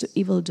leads to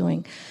evil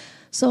doing.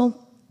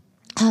 So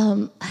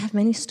I have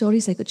many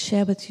stories I could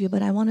share with you,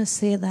 but I want to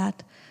say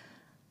that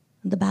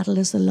the battle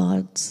is the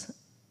Lord's.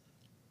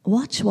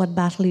 Watch what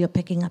battle you're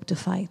picking up to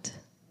fight.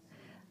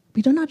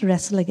 We do not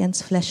wrestle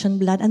against flesh and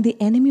blood, and the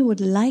enemy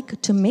would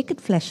like to make it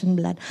flesh and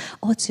blood.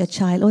 Oh, it's your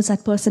child. Oh, it's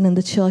that person in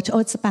the church. Oh,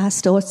 it's the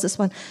pastor. Oh, it's this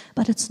one.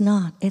 But it's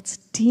not. It's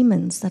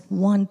demons that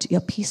want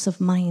your peace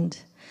of mind.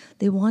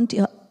 They want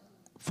your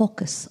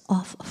focus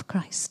off of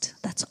Christ.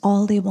 That's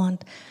all they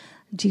want.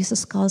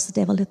 Jesus calls the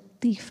devil a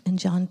thief in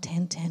John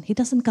 10:10. He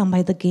doesn't come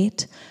by the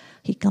gate.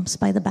 He comes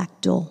by the back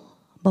door.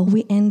 But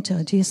we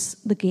enter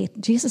the gate.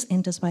 Jesus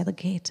enters by the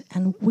gate.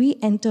 And we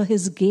enter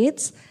his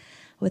gates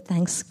with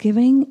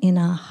thanksgiving in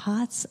our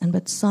hearts and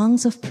with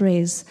songs of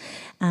praise.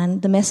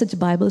 And the Message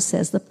Bible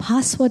says the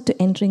password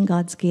to entering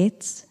God's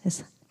gates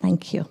is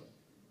thank you.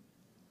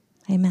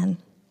 Amen.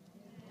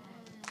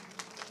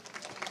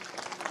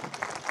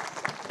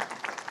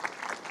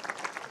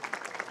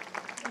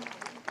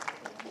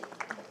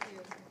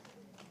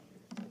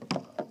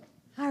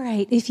 All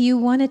right, if you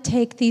want to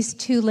take these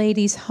two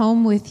ladies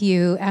home with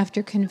you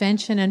after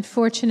convention,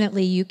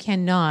 unfortunately you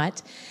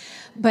cannot,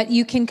 but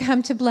you can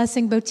come to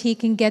Blessing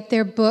Boutique and get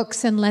their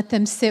books and let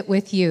them sit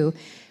with you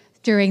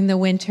during the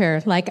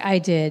winter like I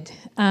did.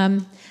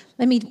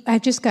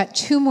 I've just got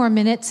 2 more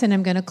minutes and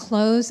I'm going to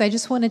close. I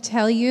just want to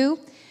tell you,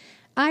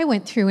 I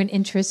went through an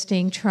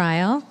interesting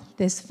trial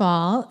this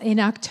fall. In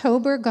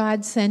October,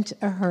 God sent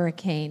a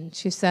hurricane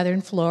to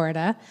southern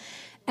Florida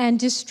and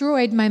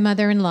destroyed my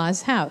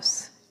mother-in-law's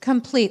house.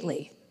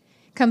 Completely.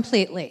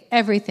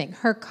 Everything.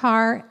 Her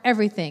car,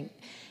 everything.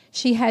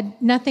 She had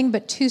nothing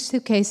but 2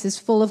 suitcases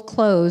full of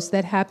clothes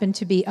that happened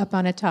to be up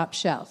on a top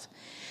shelf.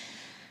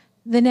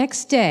 The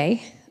next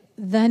day,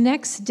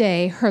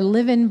 her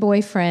live-in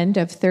boyfriend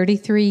of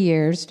 33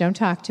 years, don't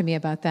talk to me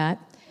about that.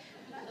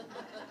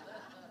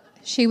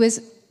 She was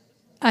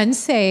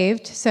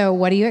unsaved, so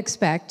what do you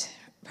expect?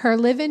 Her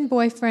live-in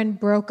boyfriend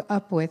broke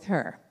up with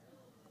her.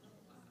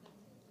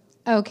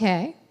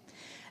 Okay.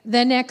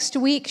 The next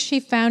week, she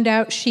found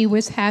out she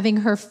was having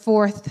her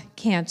 4th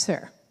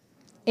cancer.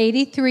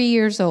 83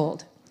 years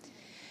old.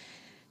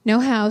 No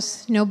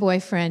house, no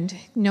boyfriend,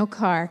 no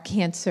car,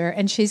 cancer.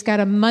 And she's got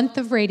a month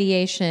of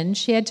radiation.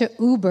 She had to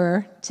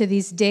Uber to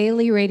these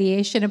daily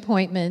radiation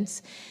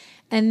appointments.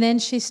 And then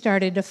she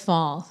started to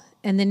fall.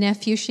 And the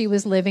nephew she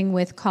was living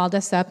with called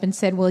us up and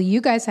said, well, you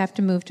guys have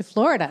to move to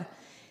Florida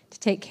to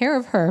take care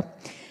of her.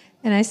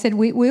 And I said,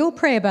 we will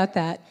pray about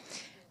that.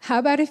 How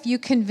about if you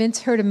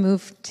convince her to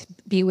move to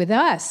be with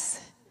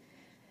us?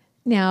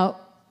 Now,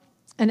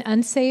 an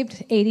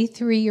unsaved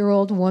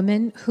 83-year-old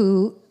woman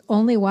who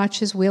only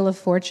watches Wheel of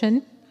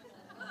Fortune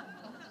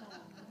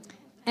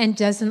and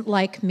doesn't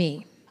like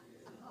me.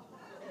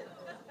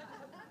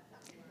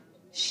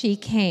 She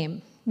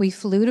came. We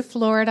flew to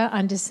Florida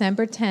on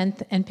December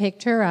 10th and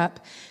picked her up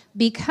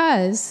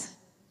because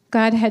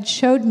God had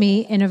showed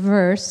me in a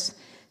verse,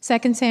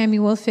 2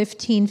 Samuel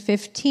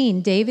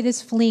 15:15, David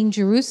is fleeing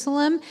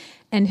Jerusalem,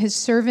 and his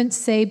servants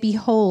say,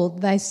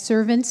 "Behold, thy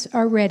servants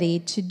are ready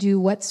to do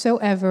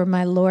whatsoever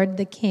my lord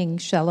the king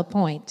shall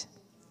appoint."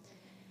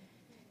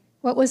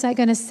 What was I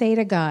going to say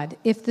to God?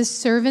 If the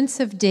servants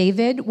of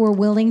David were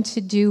willing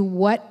to do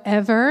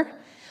whatever,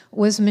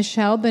 was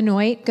Michelle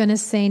Benoit going to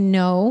say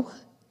no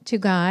to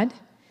God?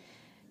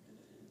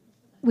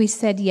 We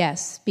said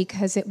yes,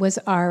 because it was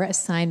our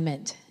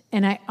assignment.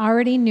 And I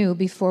already knew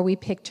before we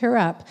picked her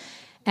up,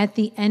 at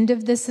the end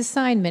of this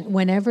assignment,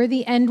 whenever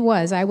the end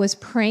was, I was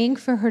praying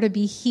for her to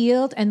be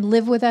healed and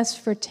live with us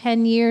for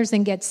 10 years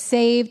and get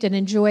saved and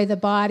enjoy the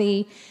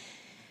body.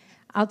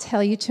 I'll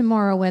tell you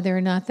tomorrow whether or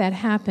not that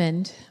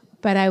happened,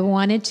 but I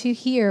wanted to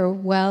hear,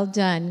 "Well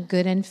done,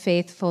 good and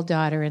faithful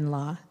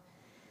daughter-in-law."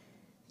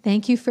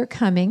 Thank you for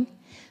coming.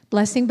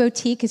 Blessing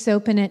Boutique is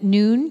open at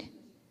noon,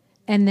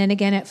 and then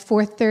again at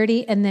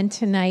 4:30, and then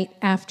tonight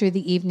after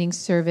the evening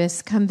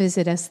service. Come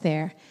visit us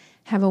there.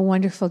 Have a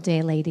wonderful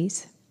day,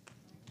 ladies.